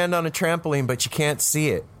land on a trampoline, but you can't see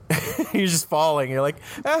it. You're just falling. You're like,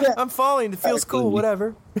 I'm falling. It feels cool.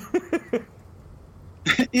 Whatever.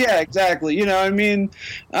 Yeah, exactly. You know, I mean,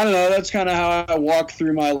 I don't know. That's kind of how I walk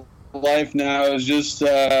through my life now. Is just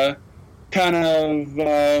kind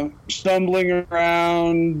of stumbling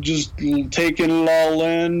around, just taking it all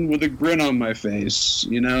in with a grin on my face.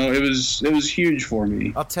 You know, it was huge for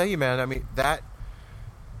me. I'll tell you, man. I mean,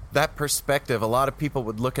 that perspective, a lot of people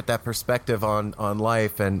would look at that perspective on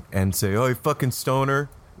life and say, oh, you fucking stoner.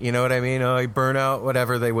 You know what I mean? Oh, you burn out,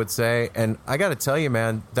 whatever they would say. And I got to tell you,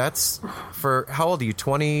 man, that's for, how old are you,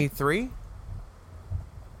 23?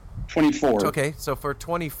 24. Okay, so for a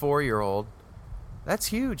 24-year-old, that's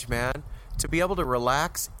huge, man. To be able to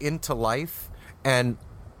relax into life and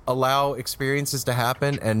allow experiences to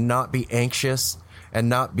happen and not be anxious and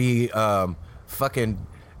not be fucking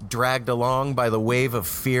dragged along by the wave of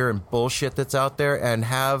fear and bullshit that's out there, and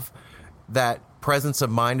have that presence of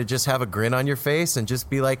mind to just have a grin on your face and just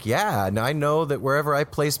be like, yeah, and I know that wherever I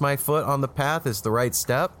place my foot on the path is the right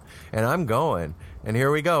step, and I'm going, and here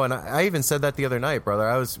we go. And I even said that the other night,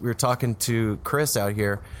 brother. We were talking to Chris out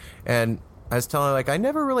here, and I was telling her, like, I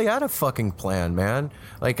never really had a fucking plan, man.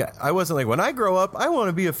 Like, I wasn't like, when I grow up, I want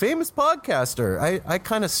to be a famous podcaster. I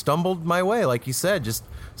kind of stumbled my way, like you said, just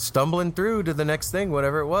stumbling through to the next thing,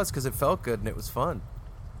 whatever it was, because it felt good and it was fun.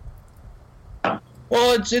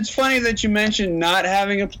 Well, it's funny that you mentioned not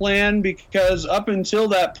having a plan, because up until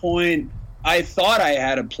that point, I thought I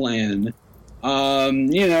had a plan.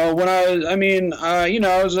 When I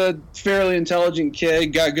was a fairly intelligent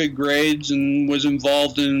kid, got good grades, and was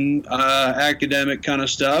involved in academic kind of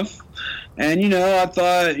stuff. And, I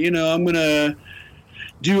thought, I'm going to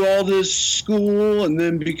do all this school and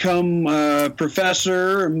then become a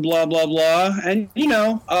professor and blah, blah, blah. And,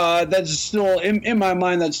 that's still, in my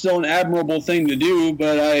mind, that's still an admirable thing to do.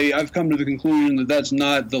 But I've come to the conclusion that that's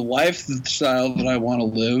not the lifestyle that I want to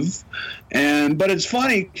live. But it's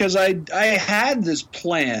funny because I had this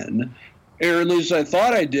plan, or at least I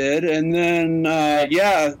thought I did. And then,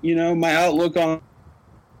 my outlook on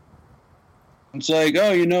it's like,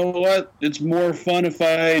 oh, you know what? It's more fun if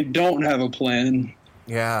I don't have a plan.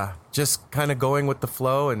 Yeah, just kind of going with the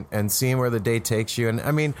flow and seeing where the day takes you. And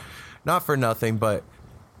I mean, not for nothing, but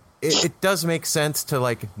it does make sense to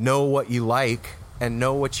like know what you like and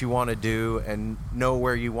know what you want to do and know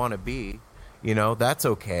where you want to be. That's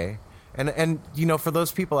okay. And for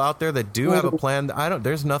those people out there that do have a plan,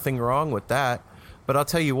 there's nothing wrong with that. But I'll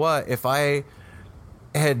tell you what, if I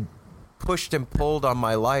had pushed and pulled on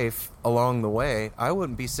my life along the way, I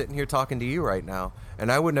wouldn't be sitting here talking to you right now.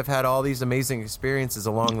 And I wouldn't have had all these amazing experiences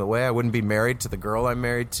along the way. I wouldn't be married to the girl I'm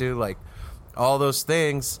married to. Like, all those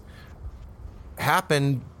things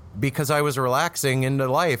happened because I was relaxing into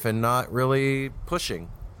life and not really pushing,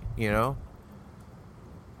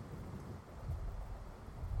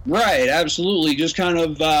 Right, absolutely. Just kind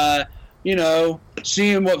of,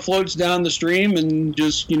 seeing what floats down the stream and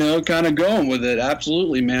just, kind of going with it.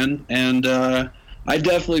 Absolutely, man. And I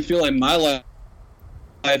definitely feel like my life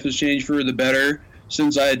has changed for the better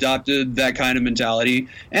since I adopted that kind of mentality.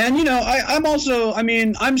 And,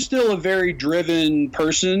 I'm still a very driven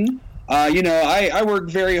person. I work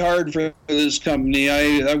very hard for this company.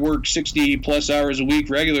 I work 60 plus hours a week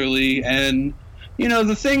regularly. And,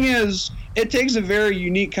 the thing is, it takes a very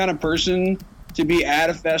unique kind of person to be at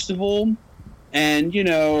a festival and,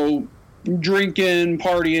 drinking,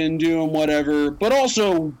 partying, doing whatever, but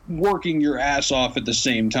also working your ass off at the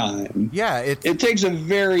same time. Yeah. It takes a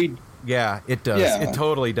very... Yeah, it does. Yeah. It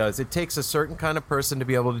totally does. It takes a certain kind of person to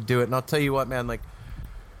be able to do it. And I'll tell you what, man, like,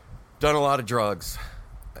 done a lot of drugs.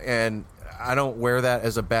 And I don't wear that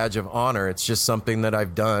as a badge of honor. It's just something that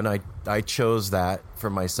I've done. I chose that for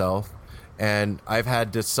myself. And I've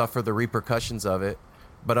had to suffer the repercussions of it.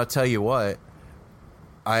 But I'll tell you what,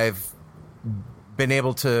 I've been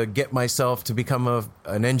able to get myself to become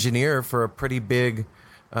an engineer for a pretty big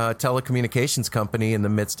telecommunications company in the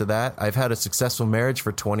midst of that. I've had a successful marriage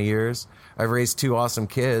for 20 years. I've raised 2 awesome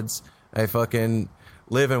kids. I fucking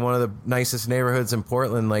live in one of the nicest neighborhoods in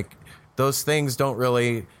Portland. Like, those things don't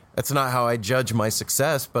really, that's not how I judge my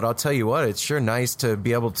success. But I'll tell you what, it's sure nice to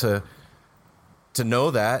be able to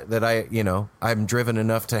know that I'm driven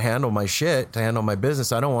enough to handle my shit, to handle my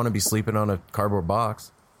business. I don't want to be sleeping on a cardboard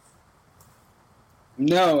box.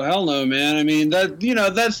 No, hell no, man. I mean,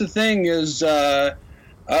 that's the thing is,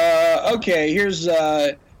 okay,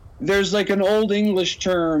 there's like an old English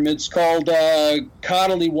term. It's called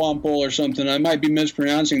coddlywomple or something. I might be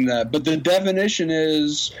mispronouncing that. But the definition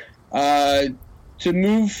is to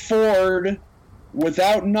move forward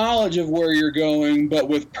without knowledge of where you're going, but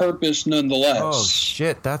with purpose nonetheless. Oh,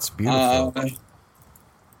 shit, that's beautiful.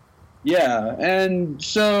 Yeah, and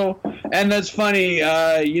that's funny,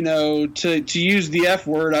 to use the F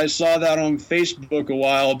word, I saw that on Facebook a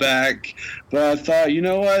while back, but I thought, you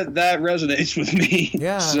know what, that resonates with me.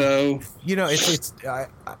 Yeah. So, I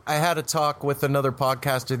had a talk with another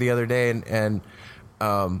podcaster the other day, and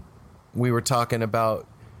we were talking about,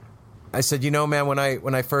 I said, man, when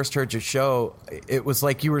I first heard your show, it was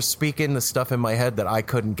like you were speaking the stuff in my head that I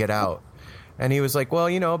couldn't get out. And he was like, well,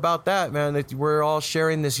 about that, man, we're all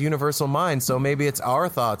sharing this universal mind. So maybe it's our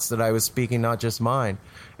thoughts that I was speaking, not just mine.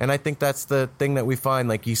 And I think that's the thing that we find.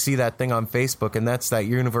 Like, you see that thing on Facebook, and that's that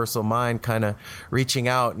universal mind kind of reaching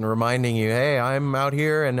out and reminding you, hey, I'm out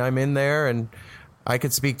here and I'm in there and I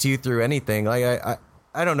could speak to you through anything. Like,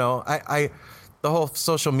 I don't know. The whole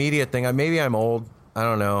social media thing, maybe I'm old. I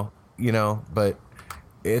don't know, but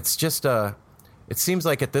it's just, it seems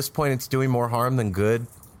like at this point it's doing more harm than good.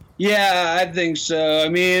 Yeah, I think so. I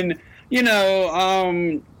mean,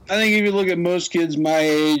 I think if you look at most kids my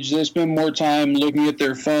age, they spend more time looking at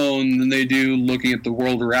their phone than they do looking at the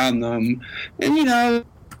world around them. And, I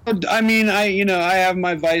have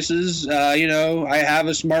my vices. I have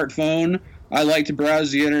a smartphone. I like to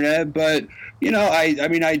browse the internet, but,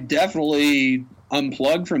 I definitely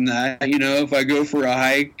unplug from that. If I go for a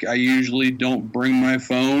hike, I usually don't bring my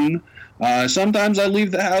phone. Sometimes I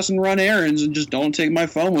leave the house and run errands and just don't take my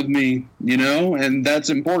phone with me, and that's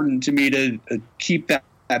important to me to keep that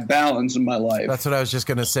balance in my life. That's what I was just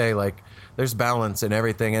going to say. Like, there's balance in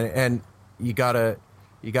everything, and you gotta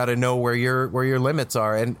know where your limits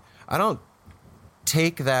are. And I don't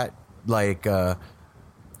take that like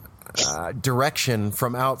direction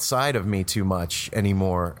from outside of me too much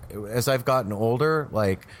anymore. As I've gotten older,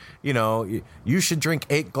 like, you should drink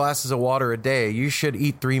 8 glasses of water a day. You should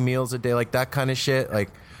eat 3 meals a day, like that kind of shit. Like,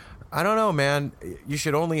 I don't know, man. You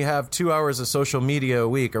should only have 2 hours of social media a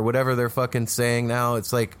week or whatever they're fucking saying now.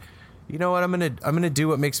 It's like, you know what? I'm gonna do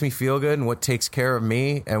what makes me feel good and what takes care of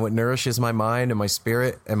me and what nourishes my mind and my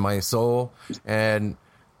spirit and my soul, and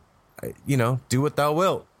do what thou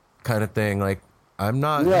wilt, kind of thing. Like, I'm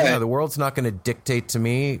not. Right. The world's not going to dictate to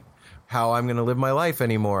me how I'm going to live my life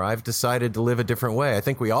anymore. I've decided to live a different way. I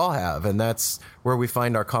think we all have, and that's where we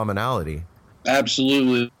find our commonality.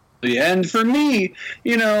 Absolutely. And for me,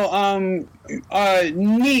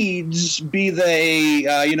 needs, be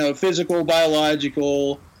they, physical,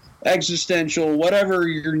 biological, existential, whatever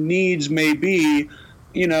your needs may be,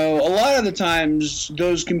 a lot of the times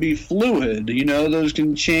those can be fluid. Those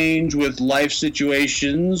can change with life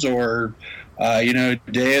situations or,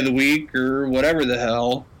 day of the week or whatever the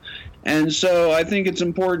hell. And so I think it's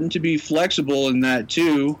important to be flexible in that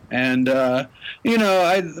too. And, a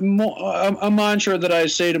mantra that I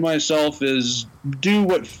say to myself is do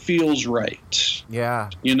what feels right. Yeah.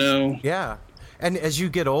 Yeah. And as you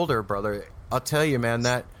get older, brother, I'll tell you, man,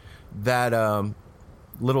 that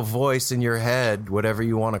little voice in your head, whatever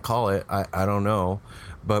you want to call it, I don't know,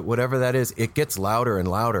 but whatever that is, it gets louder and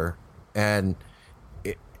louder. And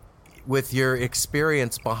with your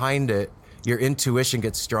experience behind it, your intuition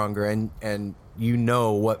gets stronger, and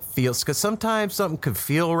what feels, because sometimes something could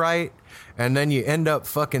feel right, and then you end up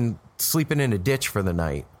fucking sleeping in a ditch for the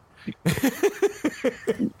night.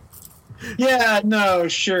 Yeah, no,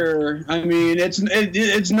 sure. I mean,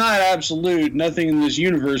 it's not absolute. Nothing in this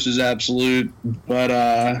universe is absolute, but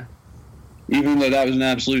even though that was an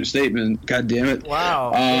absolute statement, God damn it.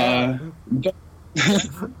 Wow.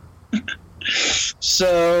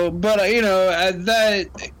 So, but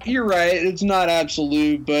that you're right. It's not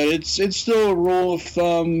absolute, but it's still a rule of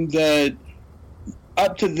thumb that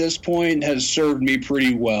up to this point has served me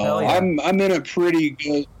pretty well. Yeah. I'm in a pretty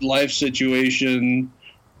good life situation,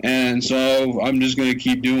 and so I'm just gonna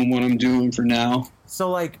keep doing what I'm doing for now. So,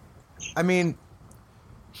 like, I mean,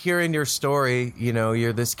 hearing your story,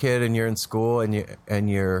 you're this kid and you're in school and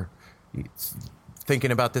you're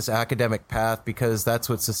thinking about this academic path because that's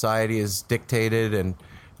what society has dictated, and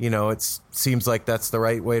it seems like that's the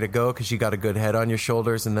right way to go because you got a good head on your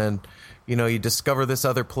shoulders, and then you discover this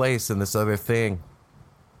other place and this other thing,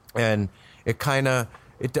 and it kind of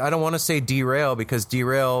I don't want to say derail, because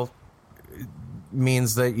derail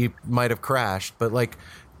means that you might have crashed, but like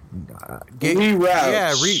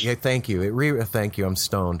reroutes. Yeah, thank you. Thank you. I'm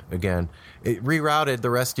stoned again. It rerouted the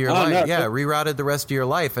rest of your life. No, yeah, rerouted the rest of your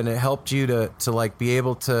life, and it helped you to like be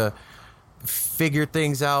able to figure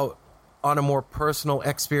things out on a more personal,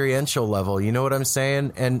 experiential level. You know what I'm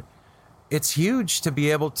saying? And it's huge to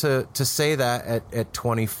be able to say that at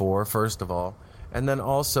 24, first of all, and then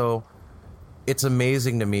also, it's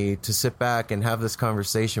amazing to me to sit back and have this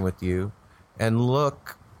conversation with you and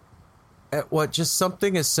look at what just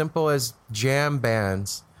something as simple as jam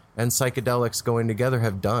bands and psychedelics going together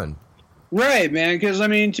have done. Right, man, because,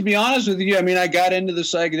 to be honest with you, I got into the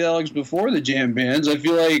psychedelics before the jam bands. I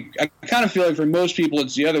kind of feel like for most people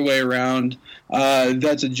it's the other way around.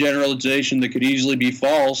 That's a generalization that could easily be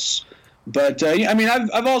false. But,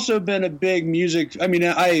 I've also been a big music,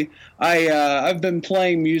 I've been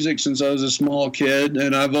playing music since I was a small kid,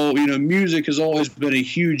 and music has always been a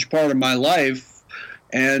huge part of my life.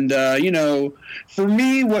 And, for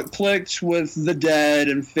me, what clicked with The Dead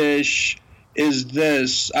and Fish is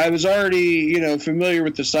this. I was already, familiar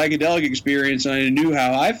with the psychedelic experience, and I knew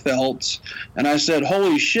how I felt. And I said,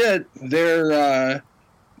 holy shit, they're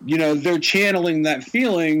channeling that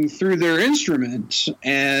feeling through their instruments.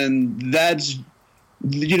 And that's,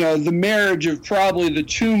 the marriage of probably the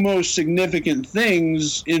two most significant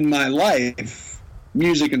things in my life,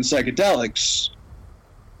 music and psychedelics.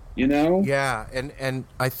 Yeah, and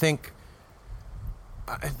I think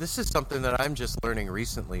this is something that I'm just learning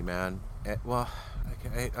recently, man. Well,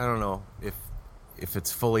 I don't know if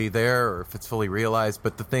it's fully there or if it's fully realized,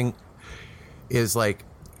 but the thing is, like,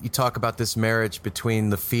 you talk about this marriage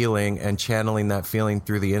between the feeling and channeling that feeling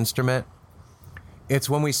through the instrument. It's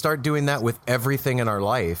when we start doing that with everything in our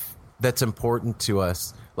life that's important to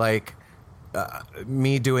us, like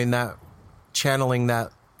me doing that, channeling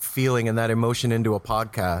that feeling and that emotion into a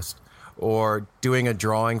podcast, or doing a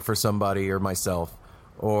drawing for somebody or myself,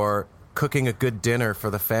 or cooking a good dinner for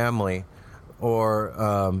the family,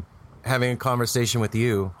 or having a conversation with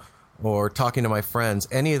you, or talking to my friends,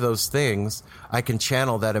 any of those things, I can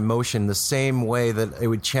channel that emotion the same way that I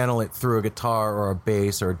would channel it through a guitar or a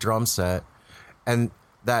bass or a drum set. And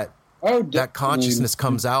that consciousness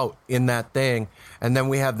comes out in that thing. And then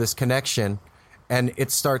we have this connection, and it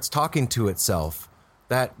starts talking to itself.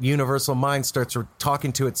 That universal mind starts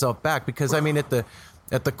talking to itself back. Because, I mean, at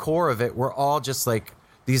the core of it, we're all just like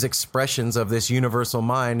these expressions of this universal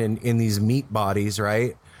mind in these meat bodies,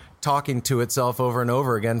 right? Talking to itself over and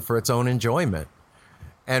over again for its own enjoyment.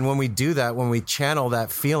 And when we do that, when we channel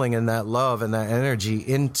that feeling and that love and that energy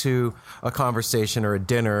into a conversation or a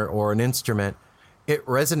dinner or an instrument, it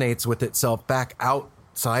resonates with itself back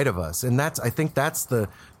outside of us. And I think that's the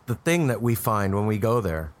thing that we find when we go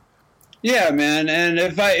there. Yeah, man. And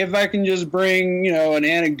if I can just bring, an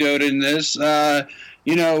anecdote in this,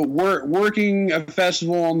 we're working a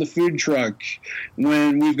festival on the food truck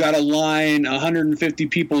when we've got a line 150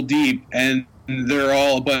 people deep, and they're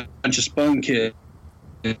all a bunch of spun kids.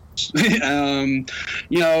 It's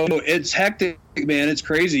hectic, man. It's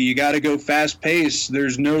crazy. You got to go fast paced.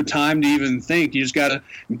 There's no time to even think. You just got to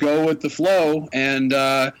go with the flow. And,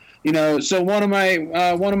 so one of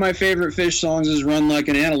my favorite Fish songs is "Run Like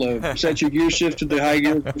an Antelope." Set your gear shift to the high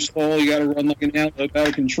gear soul. You got to run like an antelope out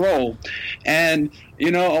of control. And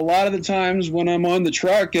a lot of the times when I'm on the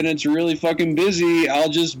truck and it's really fucking busy, I'll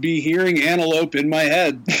just be hearing antelope in my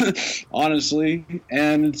head, honestly.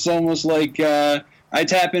 And it's almost like I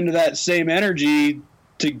tap into that same energy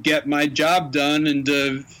to get my job done and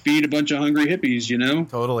to feed a bunch of hungry hippies,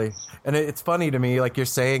 Totally. And it's funny to me, like you're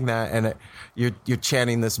saying that, and you're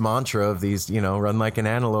chanting this mantra of these, run like an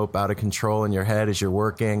antelope out of control in your head as you're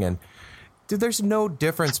working. And dude, there's no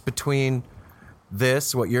difference between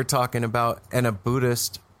this, what you're talking about, and a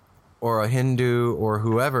Buddhist or a Hindu or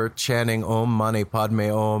whoever chanting Om Mani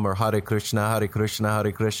Padme Om or Hare Krishna, Hare Krishna,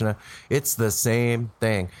 Hare Krishna. It's the same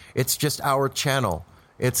thing. It's just our channel.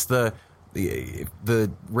 It's the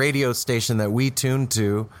radio station that we tune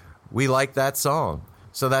to. We like that song.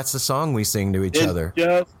 So that's the song we sing to each other.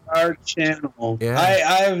 Just our channel. Yeah.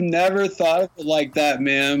 I've never thought of it like that,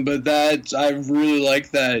 man, but I really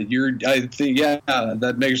like that. I think,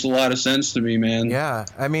 that makes a lot of sense to me, man. Yeah.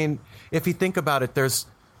 I mean, if you think about it, there's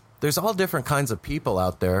all different kinds of people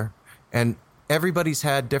out there, and everybody's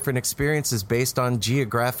had different experiences based on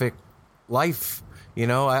geographic life.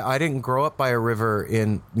 I didn't grow up by a river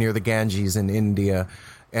near the Ganges in India,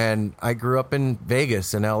 and I grew up in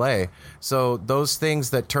Vegas in LA. So those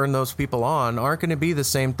things that turn those people on aren't going to be the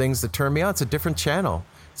same things that turn me on. It's a different channel.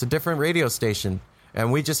 It's a different radio station. And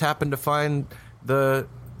we just happen to find the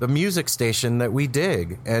music station that we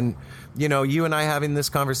dig. And, you and I having this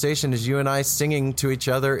conversation is you and I singing to each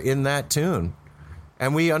other in that tune.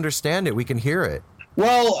 And we understand it. We can hear it.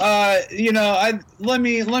 Well, let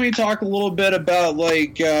me talk a little bit about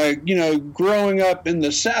growing up in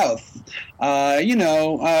the South. You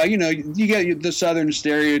get the Southern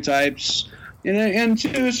stereotypes, and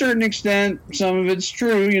to a certain extent, some of it's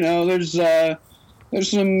true. There's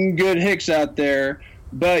some good hicks out there,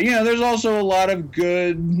 but there's also a lot of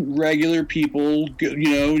good regular people.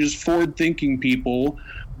 Just forward-thinking people.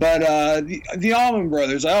 But the Allman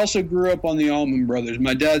Brothers, I also grew up on the Allman Brothers.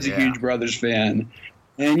 My dad's a huge Brothers fan.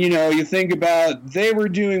 And, you think about they were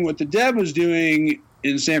doing what the Dead was doing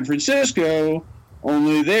in San Francisco,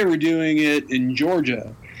 only they were doing it in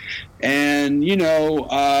Georgia. And,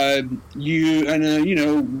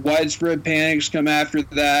 Widespread Panics come after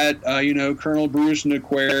that. Colonel Bruce and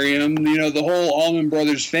Aquarium. The whole Allman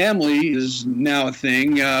Brothers family is now a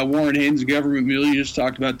thing. Warren Haynes' Government Mule, you just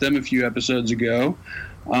talked about them a few episodes ago.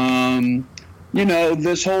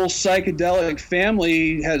 This whole psychedelic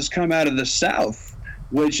family has come out of the South,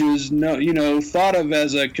 which is thought of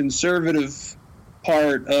as a conservative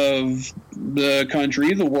part of the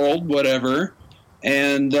country, the world, whatever.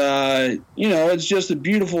 And it's just a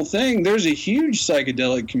beautiful thing. There's a huge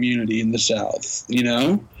psychedelic community in the South,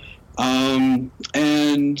 and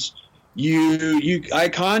I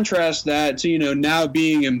contrast that to now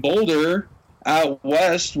being in Boulder, out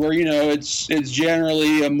west, where it's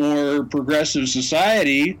generally a more progressive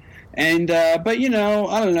society. And but I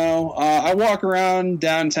don't know, I walk around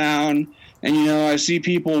downtown and I see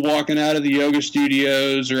people walking out of the yoga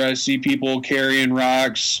studios, or I see people carrying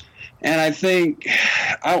rocks, and I think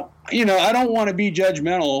I don't want to be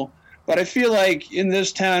judgmental, but I feel like in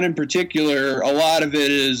this town in particular, a lot of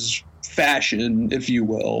it is fashion, if you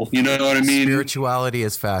will. You know what I mean? Spirituality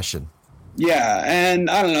is fashion. Yeah, and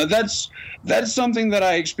I don't know. That's something that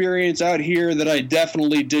I experience out here that I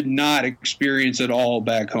definitely did not experience at all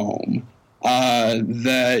back home.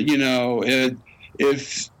 That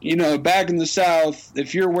if back in the South,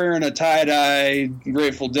 if you're wearing a tie-dye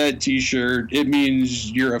Grateful Dead T-shirt, it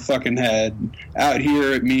means you're a fucking head. Out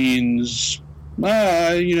here, it means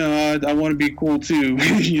I want to be cool too,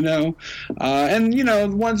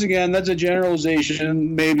 and once again, that's a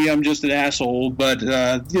generalization. Maybe I'm just an asshole, but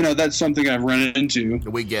that's something I've run into.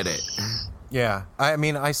 We get it. Yeah, I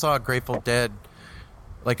mean, I saw Grateful Dead,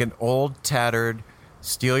 like an old, tattered,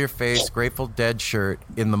 Steal Your Face Grateful Dead shirt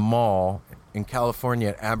in the mall in California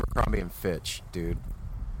at Abercrombie and Fitch, dude.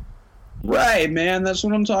 Right, man, that's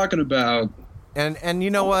what I'm talking about. And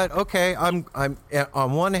you know what? Okay, I'm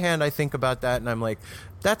on one hand I think about that and I'm like,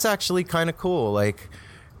 that's actually kind of cool. Like,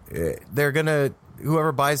 they're gonna,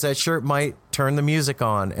 whoever buys that shirt might turn the music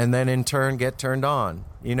on and then in turn get turned on.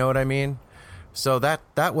 You know what I mean? So that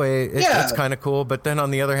way it's kind of cool. But then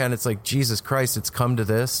on the other hand, it's like, Jesus Christ, it's come to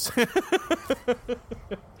this.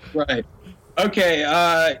 Right. Okay.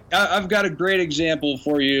 I've got a great example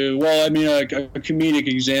for you. Well, I mean, a comedic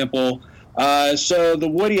example. So the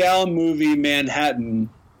Woody Allen movie Manhattan,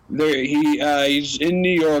 he's in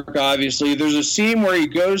New York, obviously. There's a scene where he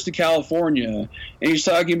goes to California, and he's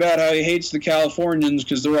talking about how he hates the Californians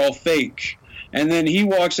because they're all fake. And then he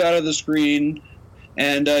walks out of the screen,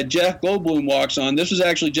 and Jeff Goldblum walks on. This was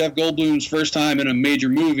actually Jeff Goldblum's first time in a major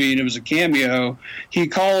movie, and it was a cameo. He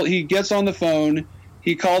gets on the phone.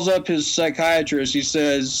 He calls up his psychiatrist. He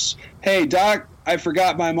says, "Hey, doc, I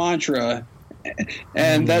forgot my mantra."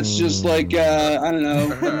 And that's just like, I don't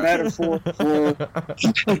know, a metaphor for...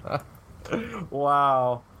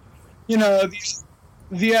 Wow.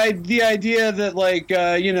 The idea that, like,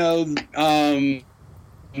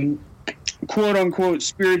 quote-unquote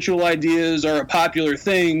spiritual ideas are a popular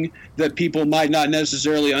thing that people might not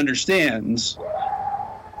necessarily understand.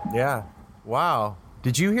 Yeah. Wow.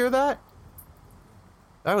 Did you hear that?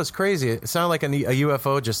 That was crazy. It sounded like a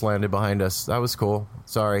UFO just landed behind us. That was cool.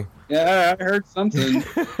 Sorry. Yeah, I heard something.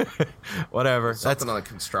 Whatever. Something on a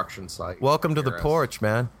construction site. Welcome to the porch,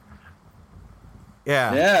 man.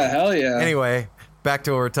 Yeah. Yeah, hell yeah. Anyway, back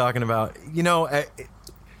to what we're talking about.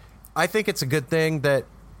 I think it's a good thing that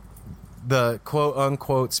the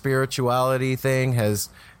quote-unquote spirituality thing has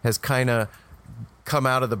kind of come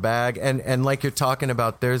out of the bag. And like you're talking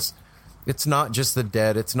about, it's not just the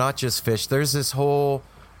dead. It's not just fish. There's this whole,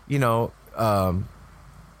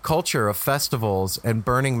 culture of festivals and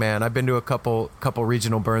Burning Man. I've been to a couple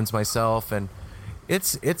regional burns myself, and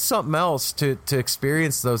it's something else to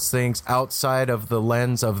experience those things outside of the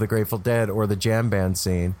lens of the Grateful Dead or the jam band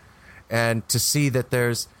scene, and to see that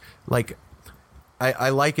there's like, I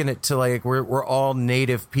liken it to like we're all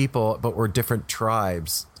native people, but we're different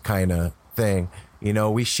tribes kind of thing.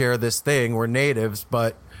 We share this thing. We're natives,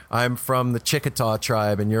 but I'm from the Chickasaw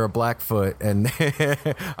tribe and you're a Blackfoot, and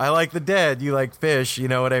I like the dead, you like fish, you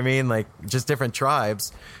know what I mean? Like, just different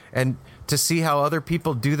tribes. And to see how other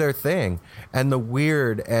people do their thing, and the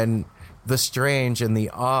weird and the strange and the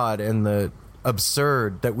odd and the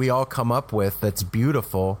absurd that we all come up with, that's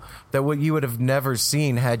beautiful, that what you would have never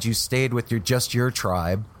seen had you stayed with just your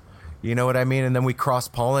tribe. You know what I mean? And then we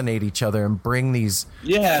cross-pollinate each other and bring these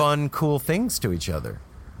fun, cool things to each other.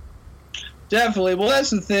 Definitely. Well, that's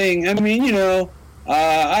the thing. I mean,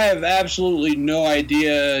 I have absolutely no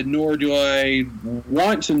idea, nor do I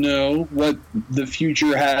want to know what the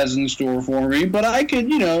future has in store for me. But I could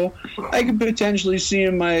potentially see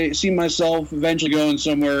myself eventually going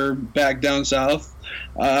somewhere back down south.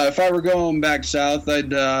 If I were going back south,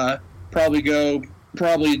 I'd probably go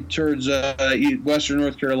towards Western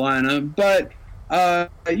North Carolina. But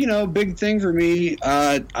big thing for me.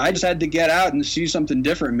 I just had to get out and see something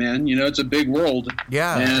different, man. It's a big world.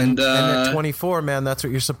 Yeah, and at 24, man, that's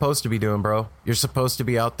what you're supposed to be doing, bro. You're supposed to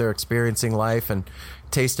be out there experiencing life and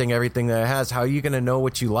tasting everything that it has. How are you going to know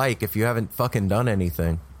what you like if you haven't fucking done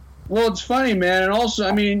anything? Well, it's funny, man, and also,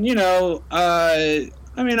 I mean, I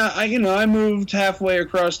moved halfway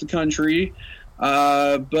across the country,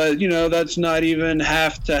 but that's not even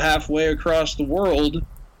halfway across the world.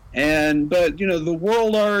 But the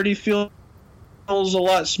world already feels a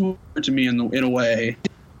lot smaller to me in a way,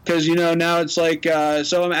 because now it's like,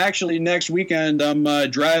 so I'm actually, next weekend I'm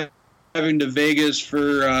driving to Vegas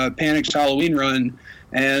for Panic's Halloween run,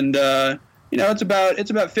 and it's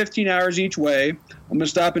about 15 hours each way. I'm gonna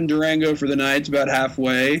stop in Durango for the night. It's about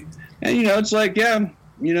halfway, and it's like, I'm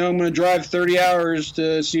gonna drive 30 hours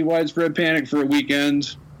to see Widespread Panic for a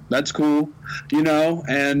weekend. that's cool,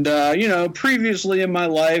 and previously in my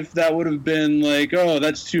life that would have been like, oh,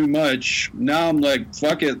 that's too much. Now I'm like,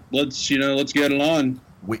 fuck it, let's get it on.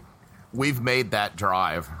 We've made that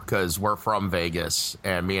drive because we're from Vegas,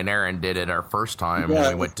 and me and Aaron did it our first time when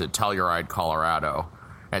we went to Telluride, Colorado.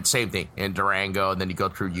 And same thing in Durango, and then you go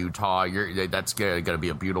through Utah. That's going to be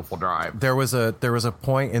a beautiful drive. There was a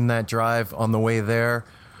point in that drive on the way there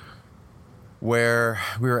where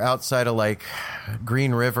we were outside of like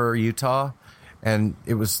Green River, Utah, and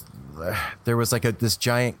there was like this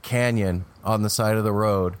giant canyon on the side of the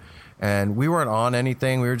road, and we weren't on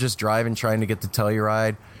anything. We were just driving, trying to get to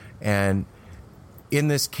Telluride. And in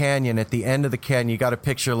this canyon, at the end of the canyon, you got to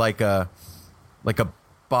picture like a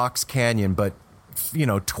box canyon, but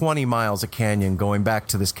 20 miles of canyon going back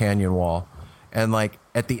to this canyon wall. And like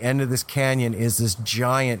at the end of this canyon is this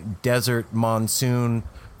giant desert monsoon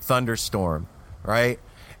thunderstorm, right?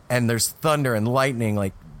 And there's thunder and lightning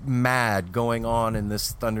like mad going on in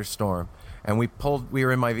this thunderstorm. And we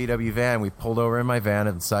were in my VW van. We pulled over in my van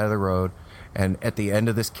at the side of the road, and at the end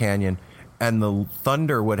of this canyon, and the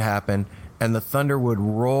thunder would happen, and the thunder would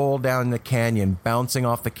roll down the canyon, bouncing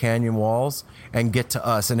off the canyon walls and get to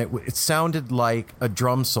us. And it sounded like a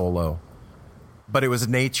drum solo, but it was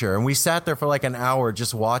nature. And we sat there for like an hour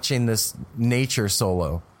just watching this nature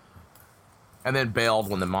solo. And then bailed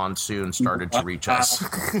when the monsoon started to reach us.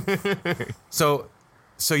 So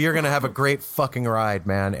you're going to have a great fucking ride,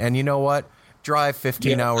 man. And you know what? Drive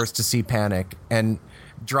 15 hours to see Panic, and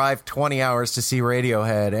drive 20 hours to see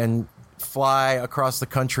Radiohead, and fly across the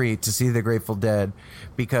country to see the Grateful Dead,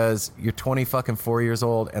 because you're 4 years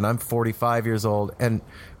old and I'm 45 years old. And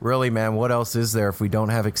really, man, what else is there if we don't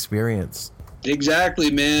have experience?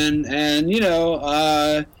 Exactly, man. And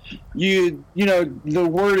the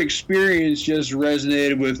word experience just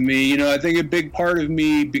resonated with me. I think a big part of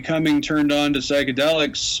me becoming turned on to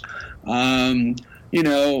psychedelics,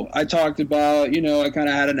 I talked about, I kind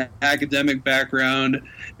of had an academic background,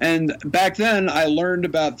 and back then I learned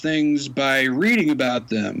about things by reading about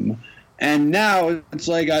them. And now it's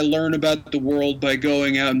like I learn about the world by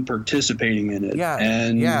going out and participating in it.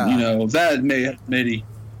 That made a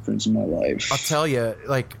difference in my life. I'll tell you,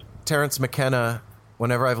 like Terrence McKenna,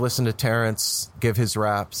 whenever I've listened to Terrence give his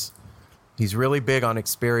raps, he's really big on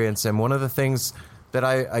experience. And one of the things that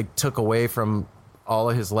I took away from all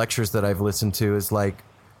of his lectures that I've listened to is like,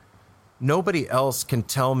 nobody else can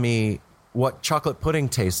tell me what chocolate pudding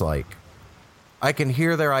tastes like. I can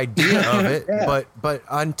hear their idea of it, but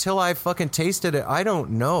until I've fucking tasted it, I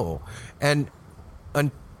don't know. And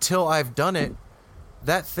until I've done it,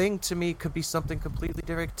 that thing to me could be something completely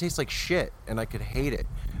different. It could taste like shit, and I could hate it.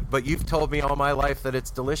 But you've told me all my life that it's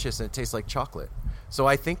delicious and it tastes like chocolate. So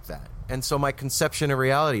I think that. And so my conception of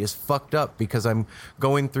reality is fucked up because I'm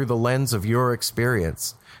going through the lens of your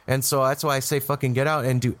experience. And so that's why I say fucking get out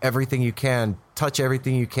and do everything you can, touch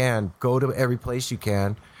everything you can, go to every place you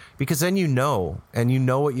can, because then and you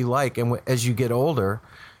know what you like. And as you get older,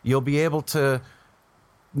 you'll be able to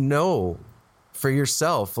know for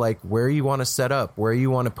yourself, like where you want to set up, where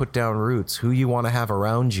you want to put down roots, who you want to have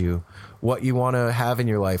around you, what you want to have in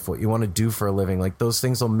your life, what you want to do for a living. Like those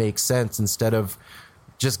things will make sense instead of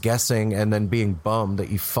just guessing and then being bummed that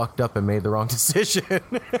you fucked up and made the wrong decision.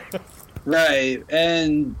 Right.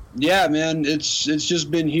 And yeah, man, it's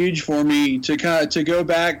just been huge for me to go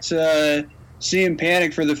back to seeing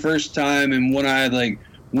Panic for the first time. And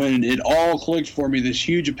when it all clicked for me, this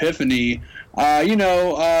huge epiphany,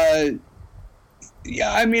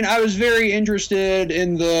 yeah, I mean, I was very interested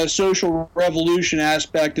in the social revolution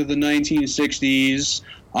aspect of the 1960s,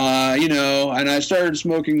 and I started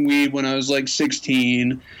smoking weed when I was like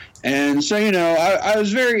 16. And so, I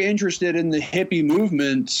was very interested in the hippie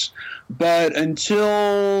movements, but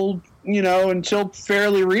until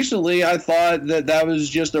fairly recently, I thought that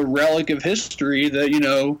was just a relic of history,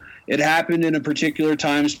 that, it happened in a particular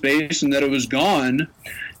time space and that it was gone.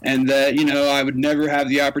 And that, I would never have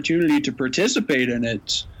the opportunity to participate in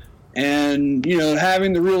it. And,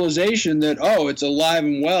 having the realization that, it's alive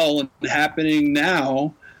and well and happening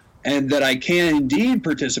now, and that I can indeed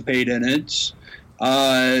participate in it,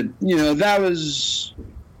 that was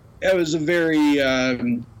a very,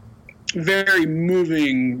 very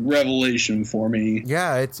moving revelation for me.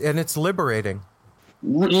 Yeah, it's liberating.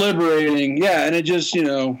 Liberating, yeah, and it just,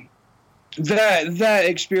 that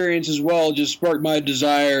experience as well just sparked my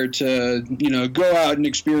desire to, go out and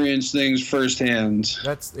experience things firsthand.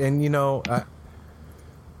 I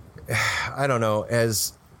don't know,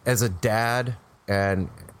 as a dad and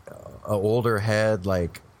an older head,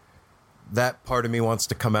 like that part of me wants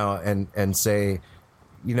to come out and say,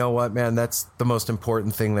 you know what, man, that's the most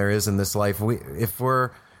important thing there is in this life. If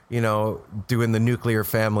we're doing the nuclear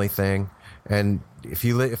family thing. And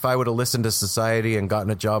if I would have listened to society and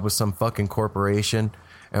gotten a job with some fucking corporation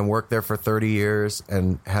and worked there for 30 years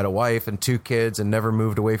and had a wife and 2 kids and never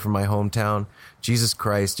moved away from my hometown, Jesus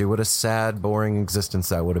Christ, dude, what a sad, boring existence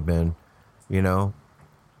that would have been,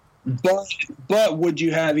 But would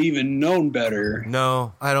you have even known better?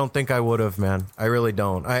 No, I don't think I would have, man. I really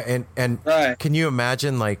don't. Right. Can you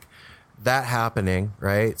imagine like that happening,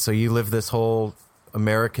 right? So you live this whole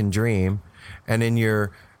American dream, and in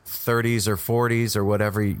your 30s or 40s or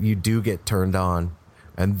whatever, you do get turned on,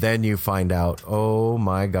 and then you find out, oh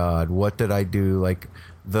my God, what did I do? Like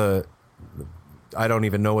I don't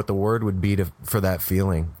even know what the word would be for that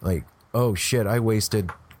feeling. Like, oh shit, I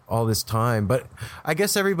wasted all this time. But I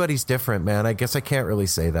guess everybody's different, man. I guess I can't really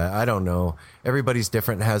say that. I don't know. Everybody's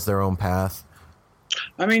different and has their own path.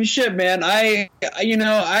 I mean, shit, man. I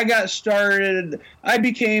got started. I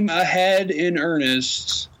became a head in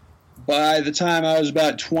earnest by the time I was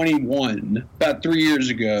about 21, about 3 years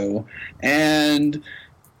ago. And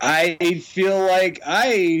I feel like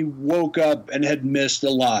I woke up and had missed a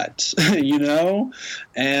lot,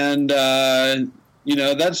 and,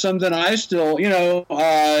 that's something I still,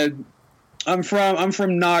 I'm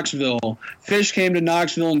from Knoxville. Fish came to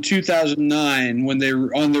Knoxville in 2009 when they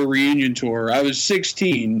were on their reunion tour. I was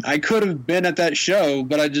 16. I could have been at that show,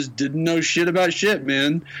 but I just didn't know shit about shit,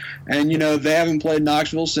 man. And, they haven't played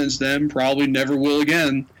Knoxville since then, probably never will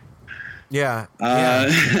again. Yeah. I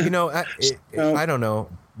don't know,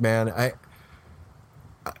 man.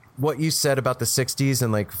 What you said about the 60s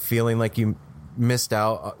and like feeling like you missed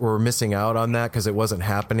out or missing out on that because it wasn't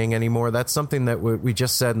happening anymore. That's something that we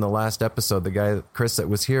just said in the last episode. The guy, Chris, that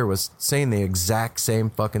was here was saying the exact same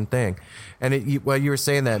fucking thing. And while you were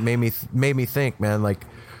saying that, made me think, man, like,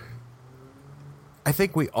 I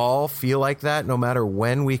think we all feel like that no matter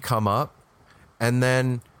when we come up, and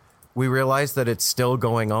then we realize that it's still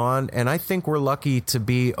going on. And I think we're lucky to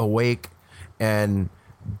be awake and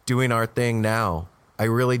doing our thing now. I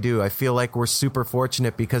really do. I feel like we're super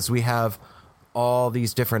fortunate because we have all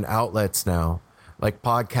these different outlets now, like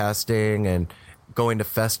podcasting and going to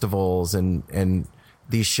festivals and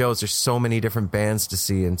these shows. There's so many different bands to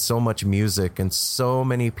see and so much music and so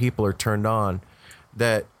many people are turned on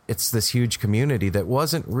that it's this huge community that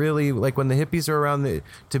wasn't really like when the hippies were around.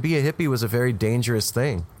 To be a hippie was a very dangerous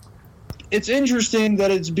thing. It's interesting that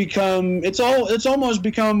it's almost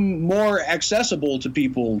become more accessible to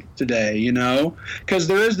people today, because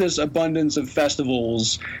there is this abundance of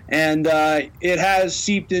festivals, and it has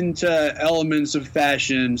seeped into elements of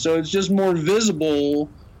fashion, so it's just more visible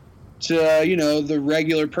to the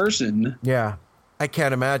regular person. Yeah, I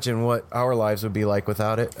can't imagine what our lives would be like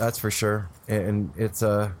without it. That's for sure. And it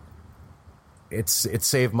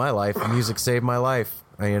saved my life. Music saved my life.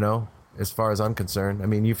 As far as I'm concerned. I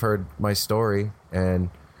mean, you've heard my story, and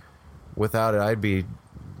without it, I'd be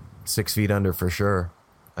 6 feet under for sure.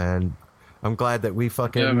 And I'm glad that we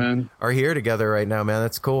fucking are here together right now, man.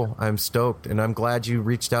 That's cool. I'm stoked, and I'm glad you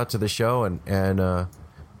reached out to the show and that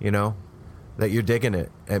you're digging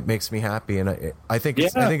it. It makes me happy, and I think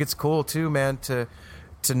it's cool too, man, to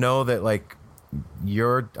know that like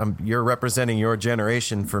you're representing your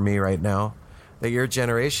generation for me right now. That your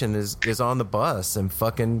generation is on the bus and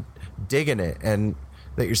fucking digging it, and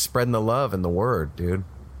that you're spreading the love and the word, dude.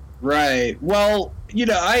 Right. Well,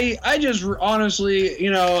 I just honestly,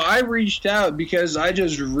 I reached out because I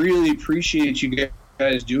just really appreciate you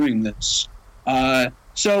guys doing this.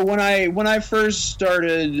 So when I first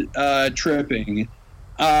started tripping,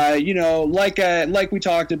 like we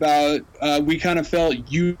talked about, we kind of felt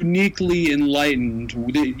uniquely enlightened.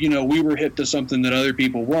 We were hip to something that other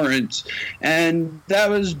people weren't, and that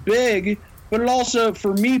was big. But it also,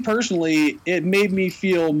 for me personally, it made me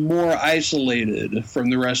feel more isolated from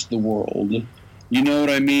the rest of the world. You know what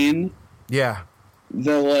I mean? Yeah. Since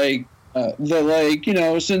I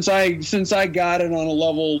got it on a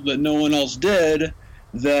level that no one else did,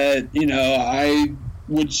 that I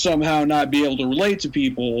would somehow not be able to relate to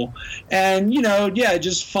people, and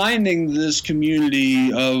just finding this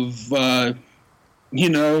community of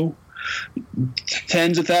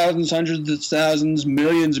tens of thousands, hundreds of thousands,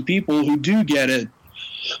 millions of people who do get it.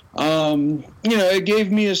 It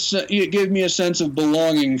gave me a sense of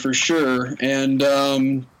belonging for sure, and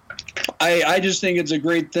I just think it's a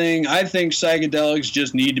great thing. I think psychedelics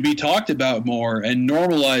just need to be talked about more and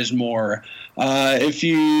normalized more. I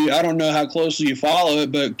don't know how closely you follow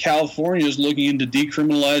it, but California is looking into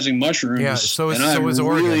decriminalizing mushrooms. Yeah, so is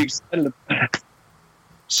Oregon. Really excited about it.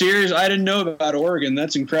 Serious? I didn't know about Oregon.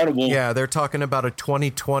 That's incredible. Yeah, they're talking about a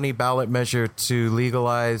 2020 ballot measure to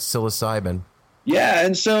legalize psilocybin. Yeah,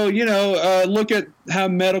 and so, look at how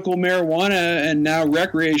medical marijuana and now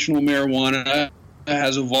recreational marijuana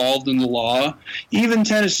has evolved in the law. Even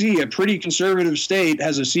Tennessee, a pretty conservative state,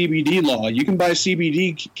 has a CBD law. You can buy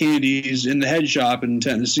CBD candies in the head shop in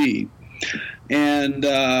Tennessee. And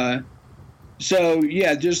so,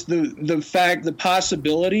 yeah, just the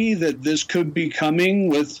possibility that this could be coming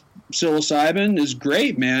with psilocybin is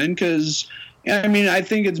great, man, because I mean, I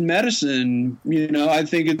think it's medicine. I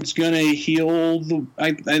think it's going to heal.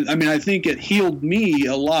 I think it healed me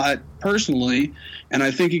a lot personally, and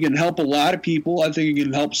I think it can help a lot of people. I think it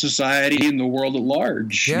can help society and the world at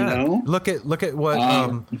large. Yeah. Look at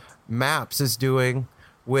what MAPS is doing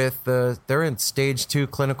with they're in stage 2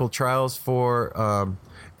 clinical trials for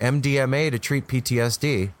MDMA to treat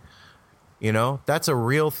PTSD. That's a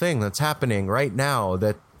real thing that's happening right now.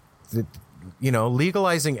 That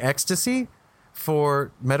legalizing ecstasy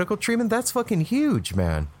for medical treatment, that's fucking huge,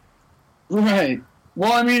 man. Right.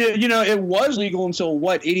 Well, I mean, it was legal until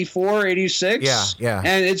what, 84, 86? Yeah.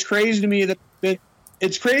 And it's crazy to me that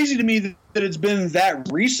it's been that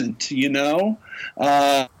recent, and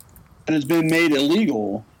it's been made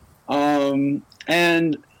illegal. So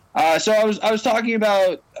I was talking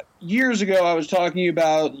about years ago. I was talking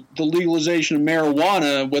about the legalization of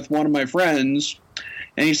marijuana with one of my friends,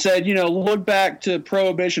 and he said, look back to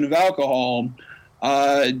prohibition of alcohol.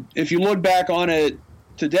 If you look back on it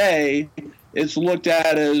today, it's looked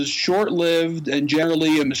at as short-lived and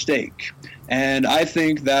generally a mistake. And I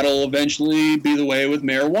think that'll eventually be the way with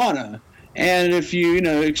marijuana. And if you,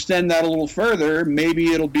 extend that a little further,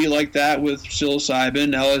 maybe it'll be like that with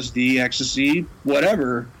psilocybin, LSD, ecstasy,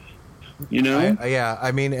 whatever,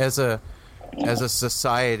 I mean, as a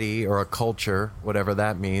society or a culture, whatever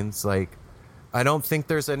that means, like, I don't think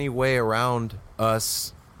there's any way around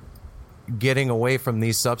us getting away from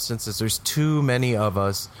these substances. There's too many of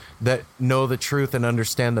us that know the truth and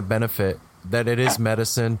understand the benefit, that it is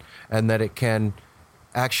medicine and that it can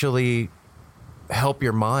actually help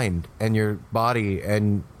your mind and your body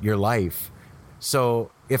and your life. So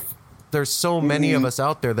if there's so many of us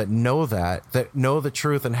out there that know the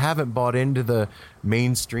truth and haven't bought into the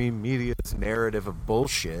mainstream media's narrative of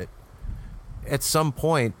bullshit, at some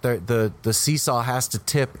point the seesaw has to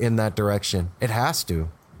tip in that direction. It has to.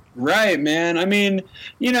 Right, man. I mean,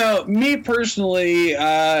 me personally,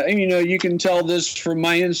 you can tell this from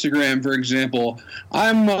my Instagram, for example.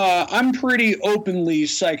 I'm pretty openly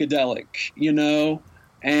psychedelic,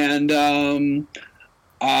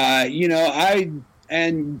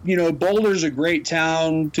 and Boulder's a great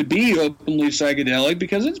town to be openly psychedelic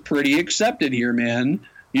because it's pretty accepted here, man.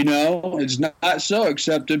 It's not so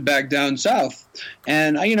accepted back down south.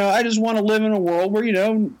 And, I just want to live in a world where,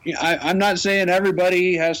 I'm not saying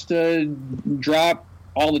everybody has to drop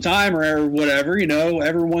all the time or whatever,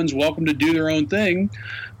 everyone's welcome to do their own thing.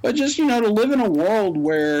 But just, to live in a world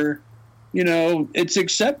where, it's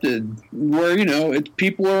accepted, where,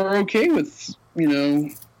 people are okay with,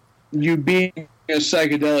 you being a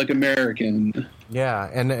psychedelic American. Yeah,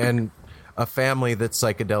 and a family that's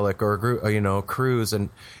psychedelic or a group, cruise, and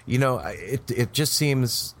it just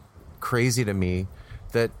seems crazy to me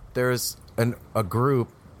that there's a group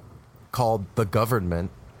called the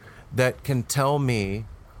government that can tell me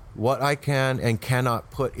what I can and cannot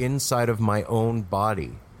put inside of my own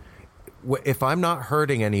body. If I'm not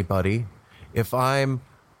hurting anybody, if I'm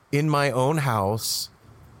in my own house,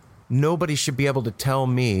 nobody should be able to tell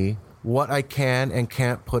me what I can and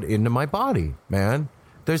can't put into my body, man.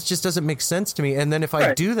 There's just doesn't make sense to me. And then if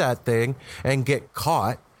I do that thing and get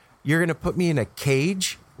caught, you're going to put me in a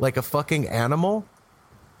cage like a fucking animal?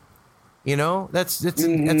 That's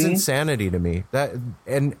insanity to me.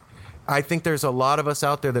 And I think there's a lot of us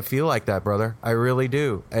out there that feel like that, brother. I really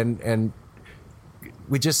do. And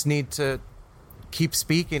we just need to keep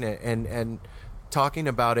speaking it and talking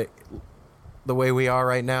about it the way we are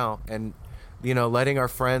right now, and letting our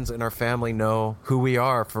friends and our family know who we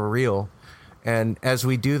are for real. And as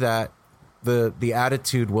we do that, the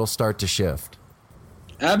attitude will start to shift.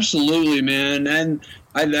 Absolutely, man. And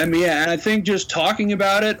I think just talking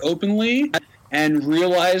about it openly and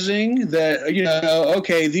realizing that,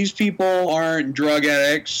 okay, these people aren't drug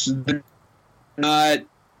addicts. They're not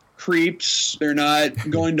creeps. They're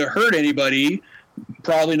not going to hurt anybody,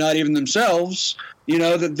 probably not even themselves,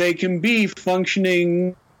 that they can be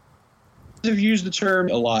functioning. I've used the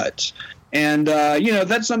term a lot. And,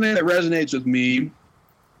 that's something that resonates with me.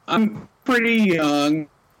 I'm pretty young.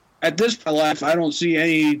 At this point in my life, I don't see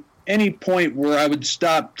any point where I would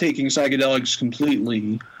stop taking psychedelics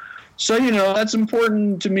completely. So, that's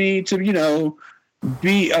important to me to,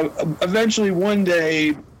 be eventually one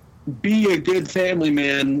day be a good family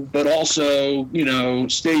man, but also, you know,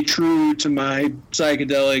 stay true to my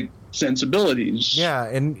psychedelic sensibilities. Yeah,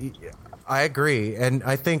 and I agree. And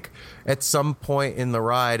I think at some point in the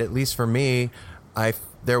ride, at least for me,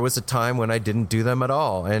 there was a time when I didn't do them at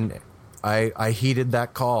all. And I heeded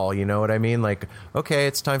that call, you know what I mean? Like, okay,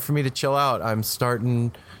 it's time for me to chill out. I'm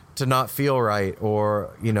starting to not feel right,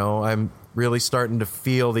 or, you know, I'm really starting to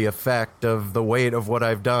feel the effect of the weight of what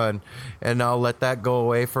I've done, and I'll let that go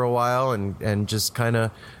away for a while and just kind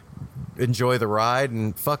of enjoy the ride.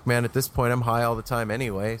 And fuck, man, at this point I'm high all the time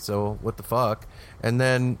anyway, so what the fuck. And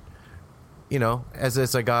then, you know,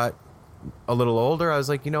 as I got a little older, I was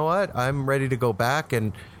like, you know what, I'm ready to go back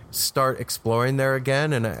and start exploring there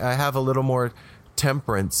again, and I have a little more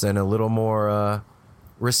temperance and a little more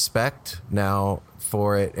respect now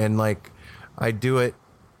for it, and like I do it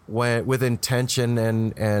with intention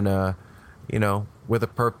and you know, with a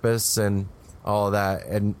purpose and all of that.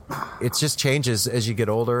 And it just changes as you get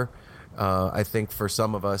older. I think for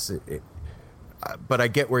some of us, but I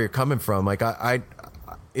get where you're coming from. Like I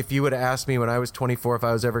if you would have asked me when I was 24 if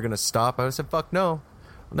I was ever going to stop, I would have said, fuck no,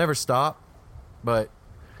 I'll never stop. But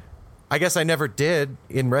I guess I never did.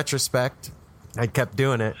 In retrospect, I kept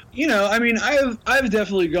doing it. You know, I mean, I've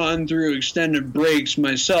definitely gone through extended breaks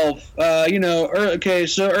myself. You know, okay,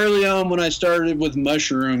 so early on when I started with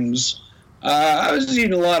mushrooms, I was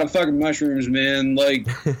eating a lot of fucking mushrooms, man. Like,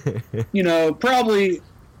 you know, probably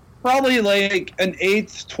like an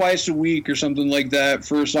eighth twice a week or something like that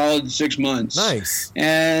for a solid 6 months. Nice.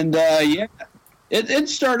 And yeah, it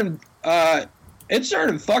started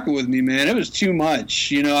fucking with me, man. It was too much.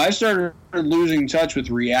 You know, I started losing touch with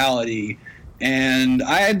reality. And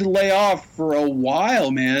I had to lay off for a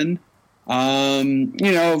while, man.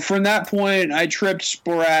 You know, from that point, I tripped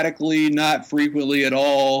sporadically, not frequently at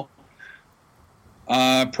all,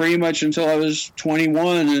 pretty much until I was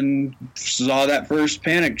 21 and saw that first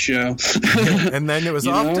Panic show. And then it was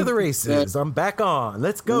off to the races. I'm back on.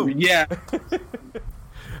 Let's go. Yeah.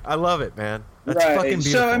 I love it, man. That's right. fucking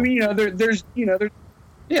beautiful. So, I mean, you know, there's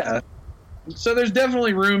yeah. So there's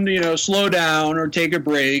definitely room to, you know, slow down or take a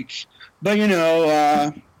break. But, you know,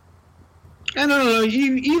 I don't know,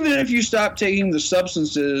 even if you stop taking the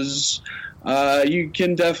substances, you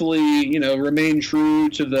can definitely, you know, remain true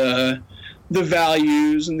to the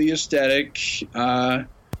values and the aesthetic.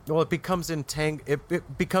 Well, it becomes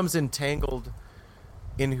entangled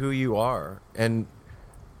in who you are. And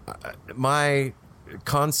my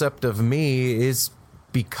concept of me is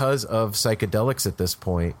because of psychedelics at this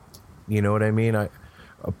point. You know what I mean?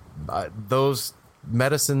 Those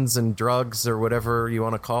medicines and drugs, or whatever you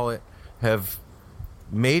want to call it, have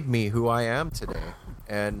made me who I am today.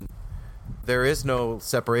 And there is no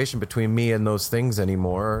separation between me and those things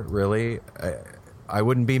anymore, really. I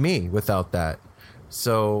wouldn't be me without that.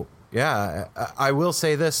 So, yeah, I will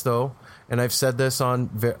say this, though, and I've said this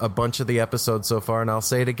on a bunch of the episodes so far, and I'll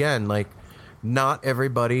say it again, like, not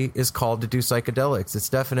everybody is called to do psychedelics. It's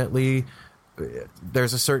definitely,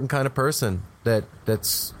 there's a certain kind of person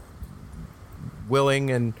that's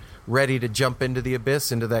willing and ready to jump into the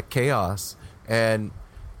abyss, into that chaos. And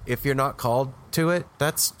if you're not called to it,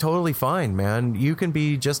 that's totally fine, man. You can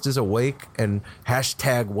be just as awake and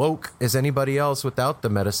 #woke as anybody else without the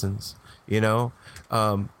medicines, you know?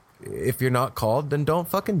 If you're not called, then don't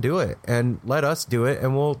fucking do it, and let us do it,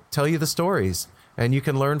 and we'll tell you the stories, and you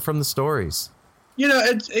can learn from the stories. You know,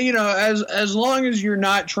 it's, you know, as long as you're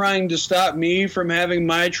not trying to stop me from having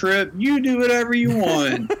my trip, you do whatever you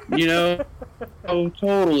want, you know? Oh,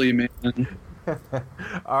 totally, man.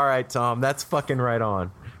 All right, Tom, that's fucking right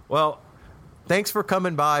on. Well, thanks for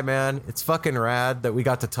coming by, man. It's fucking rad that we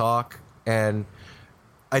got to talk, and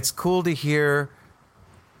it's cool to hear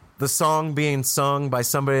the song being sung by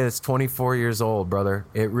somebody that's 24 years old, brother.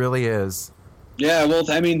 It really is. Yeah, well,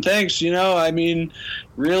 I mean, thanks. You know, I mean,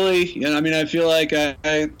 really, you know, I mean, I feel like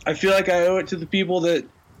I feel like I owe it to the people that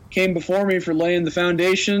came before me for laying the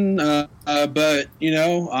foundation. But you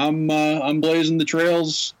know, I'm blazing the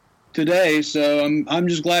trails today, so I'm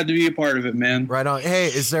just glad to be a part of it, man. Right on. Hey,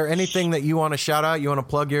 is there anything that you want to shout out? You want to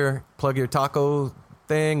plug your taco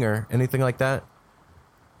thing or anything like that?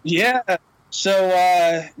 Yeah. So,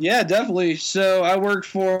 yeah, definitely. So I work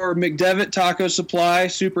for McDevitt Taco Supply,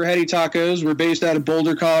 Super Heady Tacos. We're based out of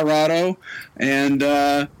Boulder, Colorado. And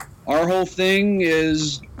our whole thing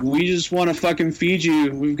is we just want to fucking feed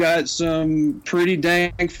you. We've got some pretty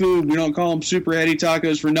dank food. We don't call them Super Heady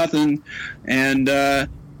Tacos for nothing. And,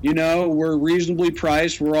 you know, we're reasonably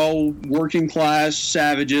priced. We're all working class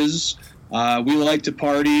savages. We like to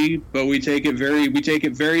party, but we take it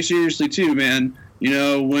very seriously too, man. You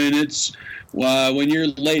know, when it's when you're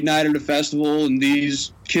late night at a festival and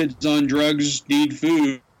these kids on drugs need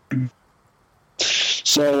food.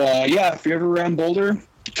 So, if you're ever around Boulder,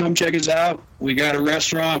 come check us out. We got a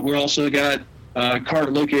restaurant. We also got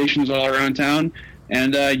cart locations all around town.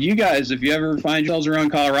 And you guys, if you ever find yourselves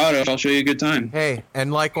around Colorado, I'll show you a good time. Hey,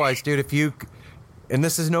 and likewise, dude, and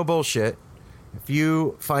this is no bullshit, if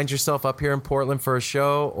you find yourself up here in Portland for a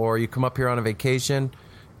show or you come up here on a vacation,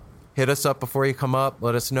 hit us up before you come up.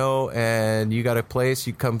 Let us know. And you got a place,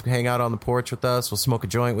 you come hang out on the porch with us. We'll smoke a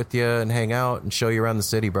joint with you and hang out and show you around the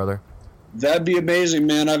city, brother. That'd be amazing,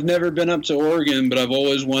 man. I've never been up to Oregon, but I've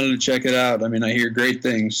always wanted to check it out. I mean, I hear great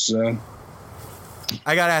things. So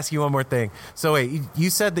I got to ask you one more thing. So wait, you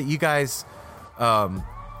said that you guys sell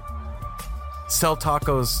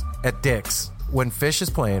tacos at Dick's when Fish is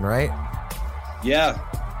playing, right? Yeah.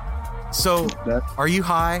 So are you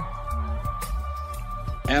high?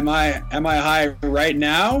 Am I high right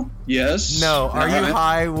now? Yes. No. Are you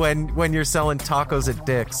high when you're selling tacos at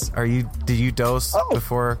Dick's? Do you dose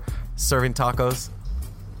before serving tacos?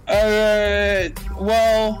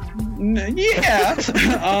 Well, yeah.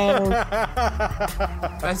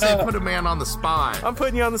 I say put a man on the spot. I'm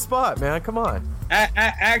putting you on the spot, man. Come on.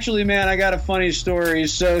 Actually, man, I got a funny story.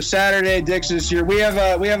 So Saturday, Dick's is here. We have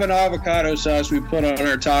an avocado sauce we put on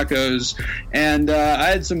our tacos, and I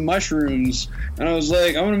had some mushrooms, and I was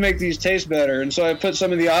like, I'm gonna make these taste better, and so I put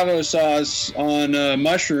some of the avo sauce on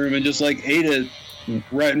mushroom and just like ate it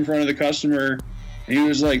right in front of the customer. And he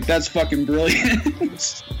was like, "That's fucking brilliant."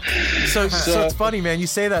 So it's funny, man. You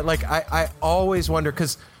say that, like, I always wonder,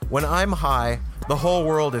 because when I'm high, the whole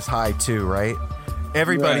world is high too, right?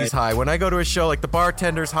 Everybody's high. When I go to a show, like, the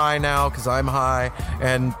bartender's high now because I'm high,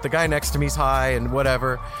 and the guy next to me's high, and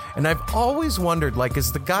whatever. And I've always wondered, like,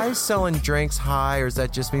 is the guy selling drinks high, or is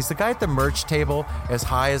that just me? Is the guy at the merch table as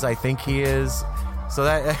high as I think he is? So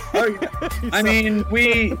that, I mean,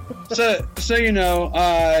 we did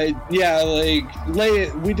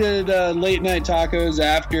late night tacos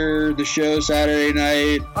after the show Saturday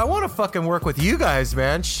night. I want to fucking work with you guys,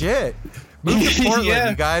 man. Shit, move to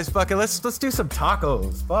Portland, you guys. Fucking let's do some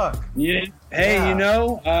tacos. Fuck. Yeah. Hey,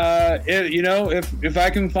 if I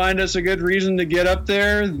can find us a good reason to get up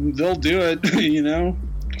there, they'll do it.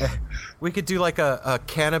 We could do like a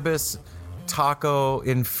cannabis taco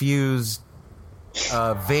infused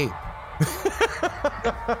vape.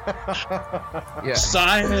 Yeah.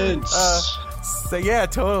 Science. So yeah,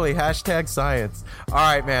 totally. Hashtag science. All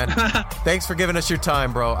right, man. Thanks for giving us your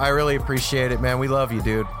time, bro. I really appreciate it, man. We love you,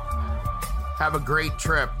 dude. Have a great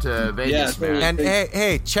trip to Vegas, man. And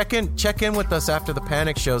hey, check in with us after the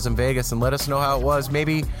Panic shows in Vegas and let us know how it was.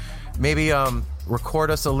 Maybe record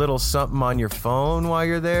us a little something on your phone while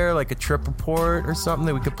you're there, like a trip report or something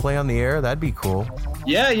that we could play on the air. That'd be cool.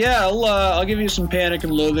 Yeah. I'll give you some Panic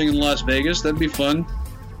and Loathing in Las Vegas. That'd be fun.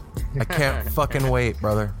 I can't fucking wait,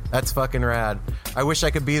 brother. That's fucking rad. I wish I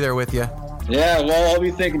could be there with you. Yeah, well, I'll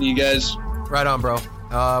be thinking of you guys. Right on, bro.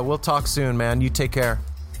 We'll talk soon, man. You take care.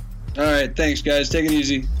 All right, thanks, guys. Take it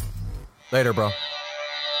easy. Later, bro.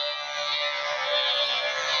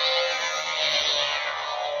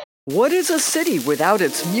 What is a city without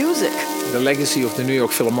its music? The legacy of the New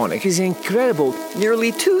York Philharmonic is incredible.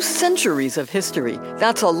 Nearly 2 centuries of history.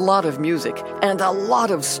 That's a lot of music and a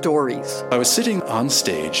lot of stories. I was sitting on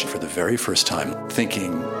stage for the very first time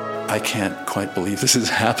thinking, I can't quite believe this is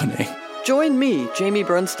happening. Join me, Jamie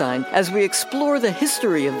Bernstein, as we explore the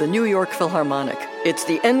history of the New York Philharmonic. It's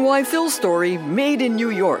the NY Phil story made in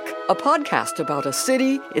New York, a podcast about a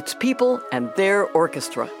city, its people, and their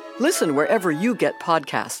orchestra. Listen wherever you get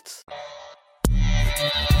podcasts.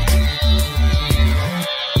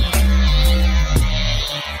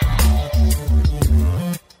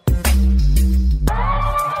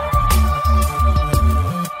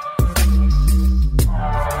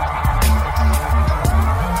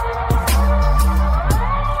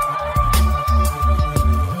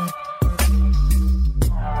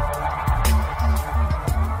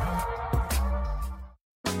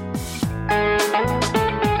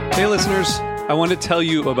 Hey listeners, I want to tell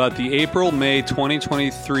you about the April-May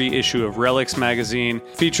 2023 issue of Relics magazine.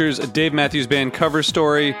 It features a Dave Matthews Band cover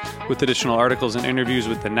story with additional articles and interviews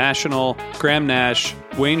with The National, Graham Nash,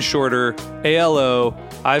 Wayne Shorter, ALO,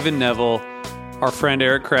 Ivan Neville, our friend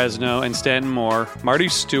Eric Krasno and Stanton Moore, Marty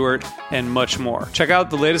Stewart, and much more. Check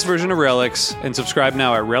out the latest version of Relics and subscribe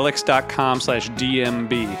now at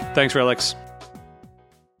relics.com/DMB. Thanks, Relics.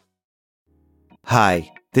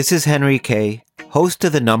 Hi, this is Henry Kay, host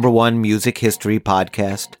of the #1 music history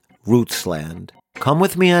podcast, Rootsland. Come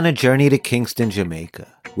with me on a journey to Kingston, Jamaica,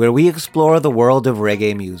 where we explore the world of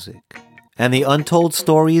reggae music and the untold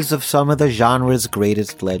stories of some of the genre's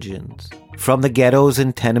greatest legends. From the ghettos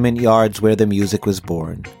and tenement yards where the music was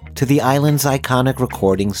born, to the island's iconic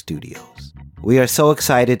recording studios. We are so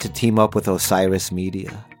excited to team up with Osiris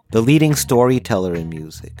Media, the leading storyteller in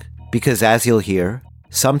music, because as you'll hear,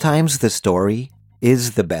 sometimes the story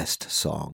is the best song.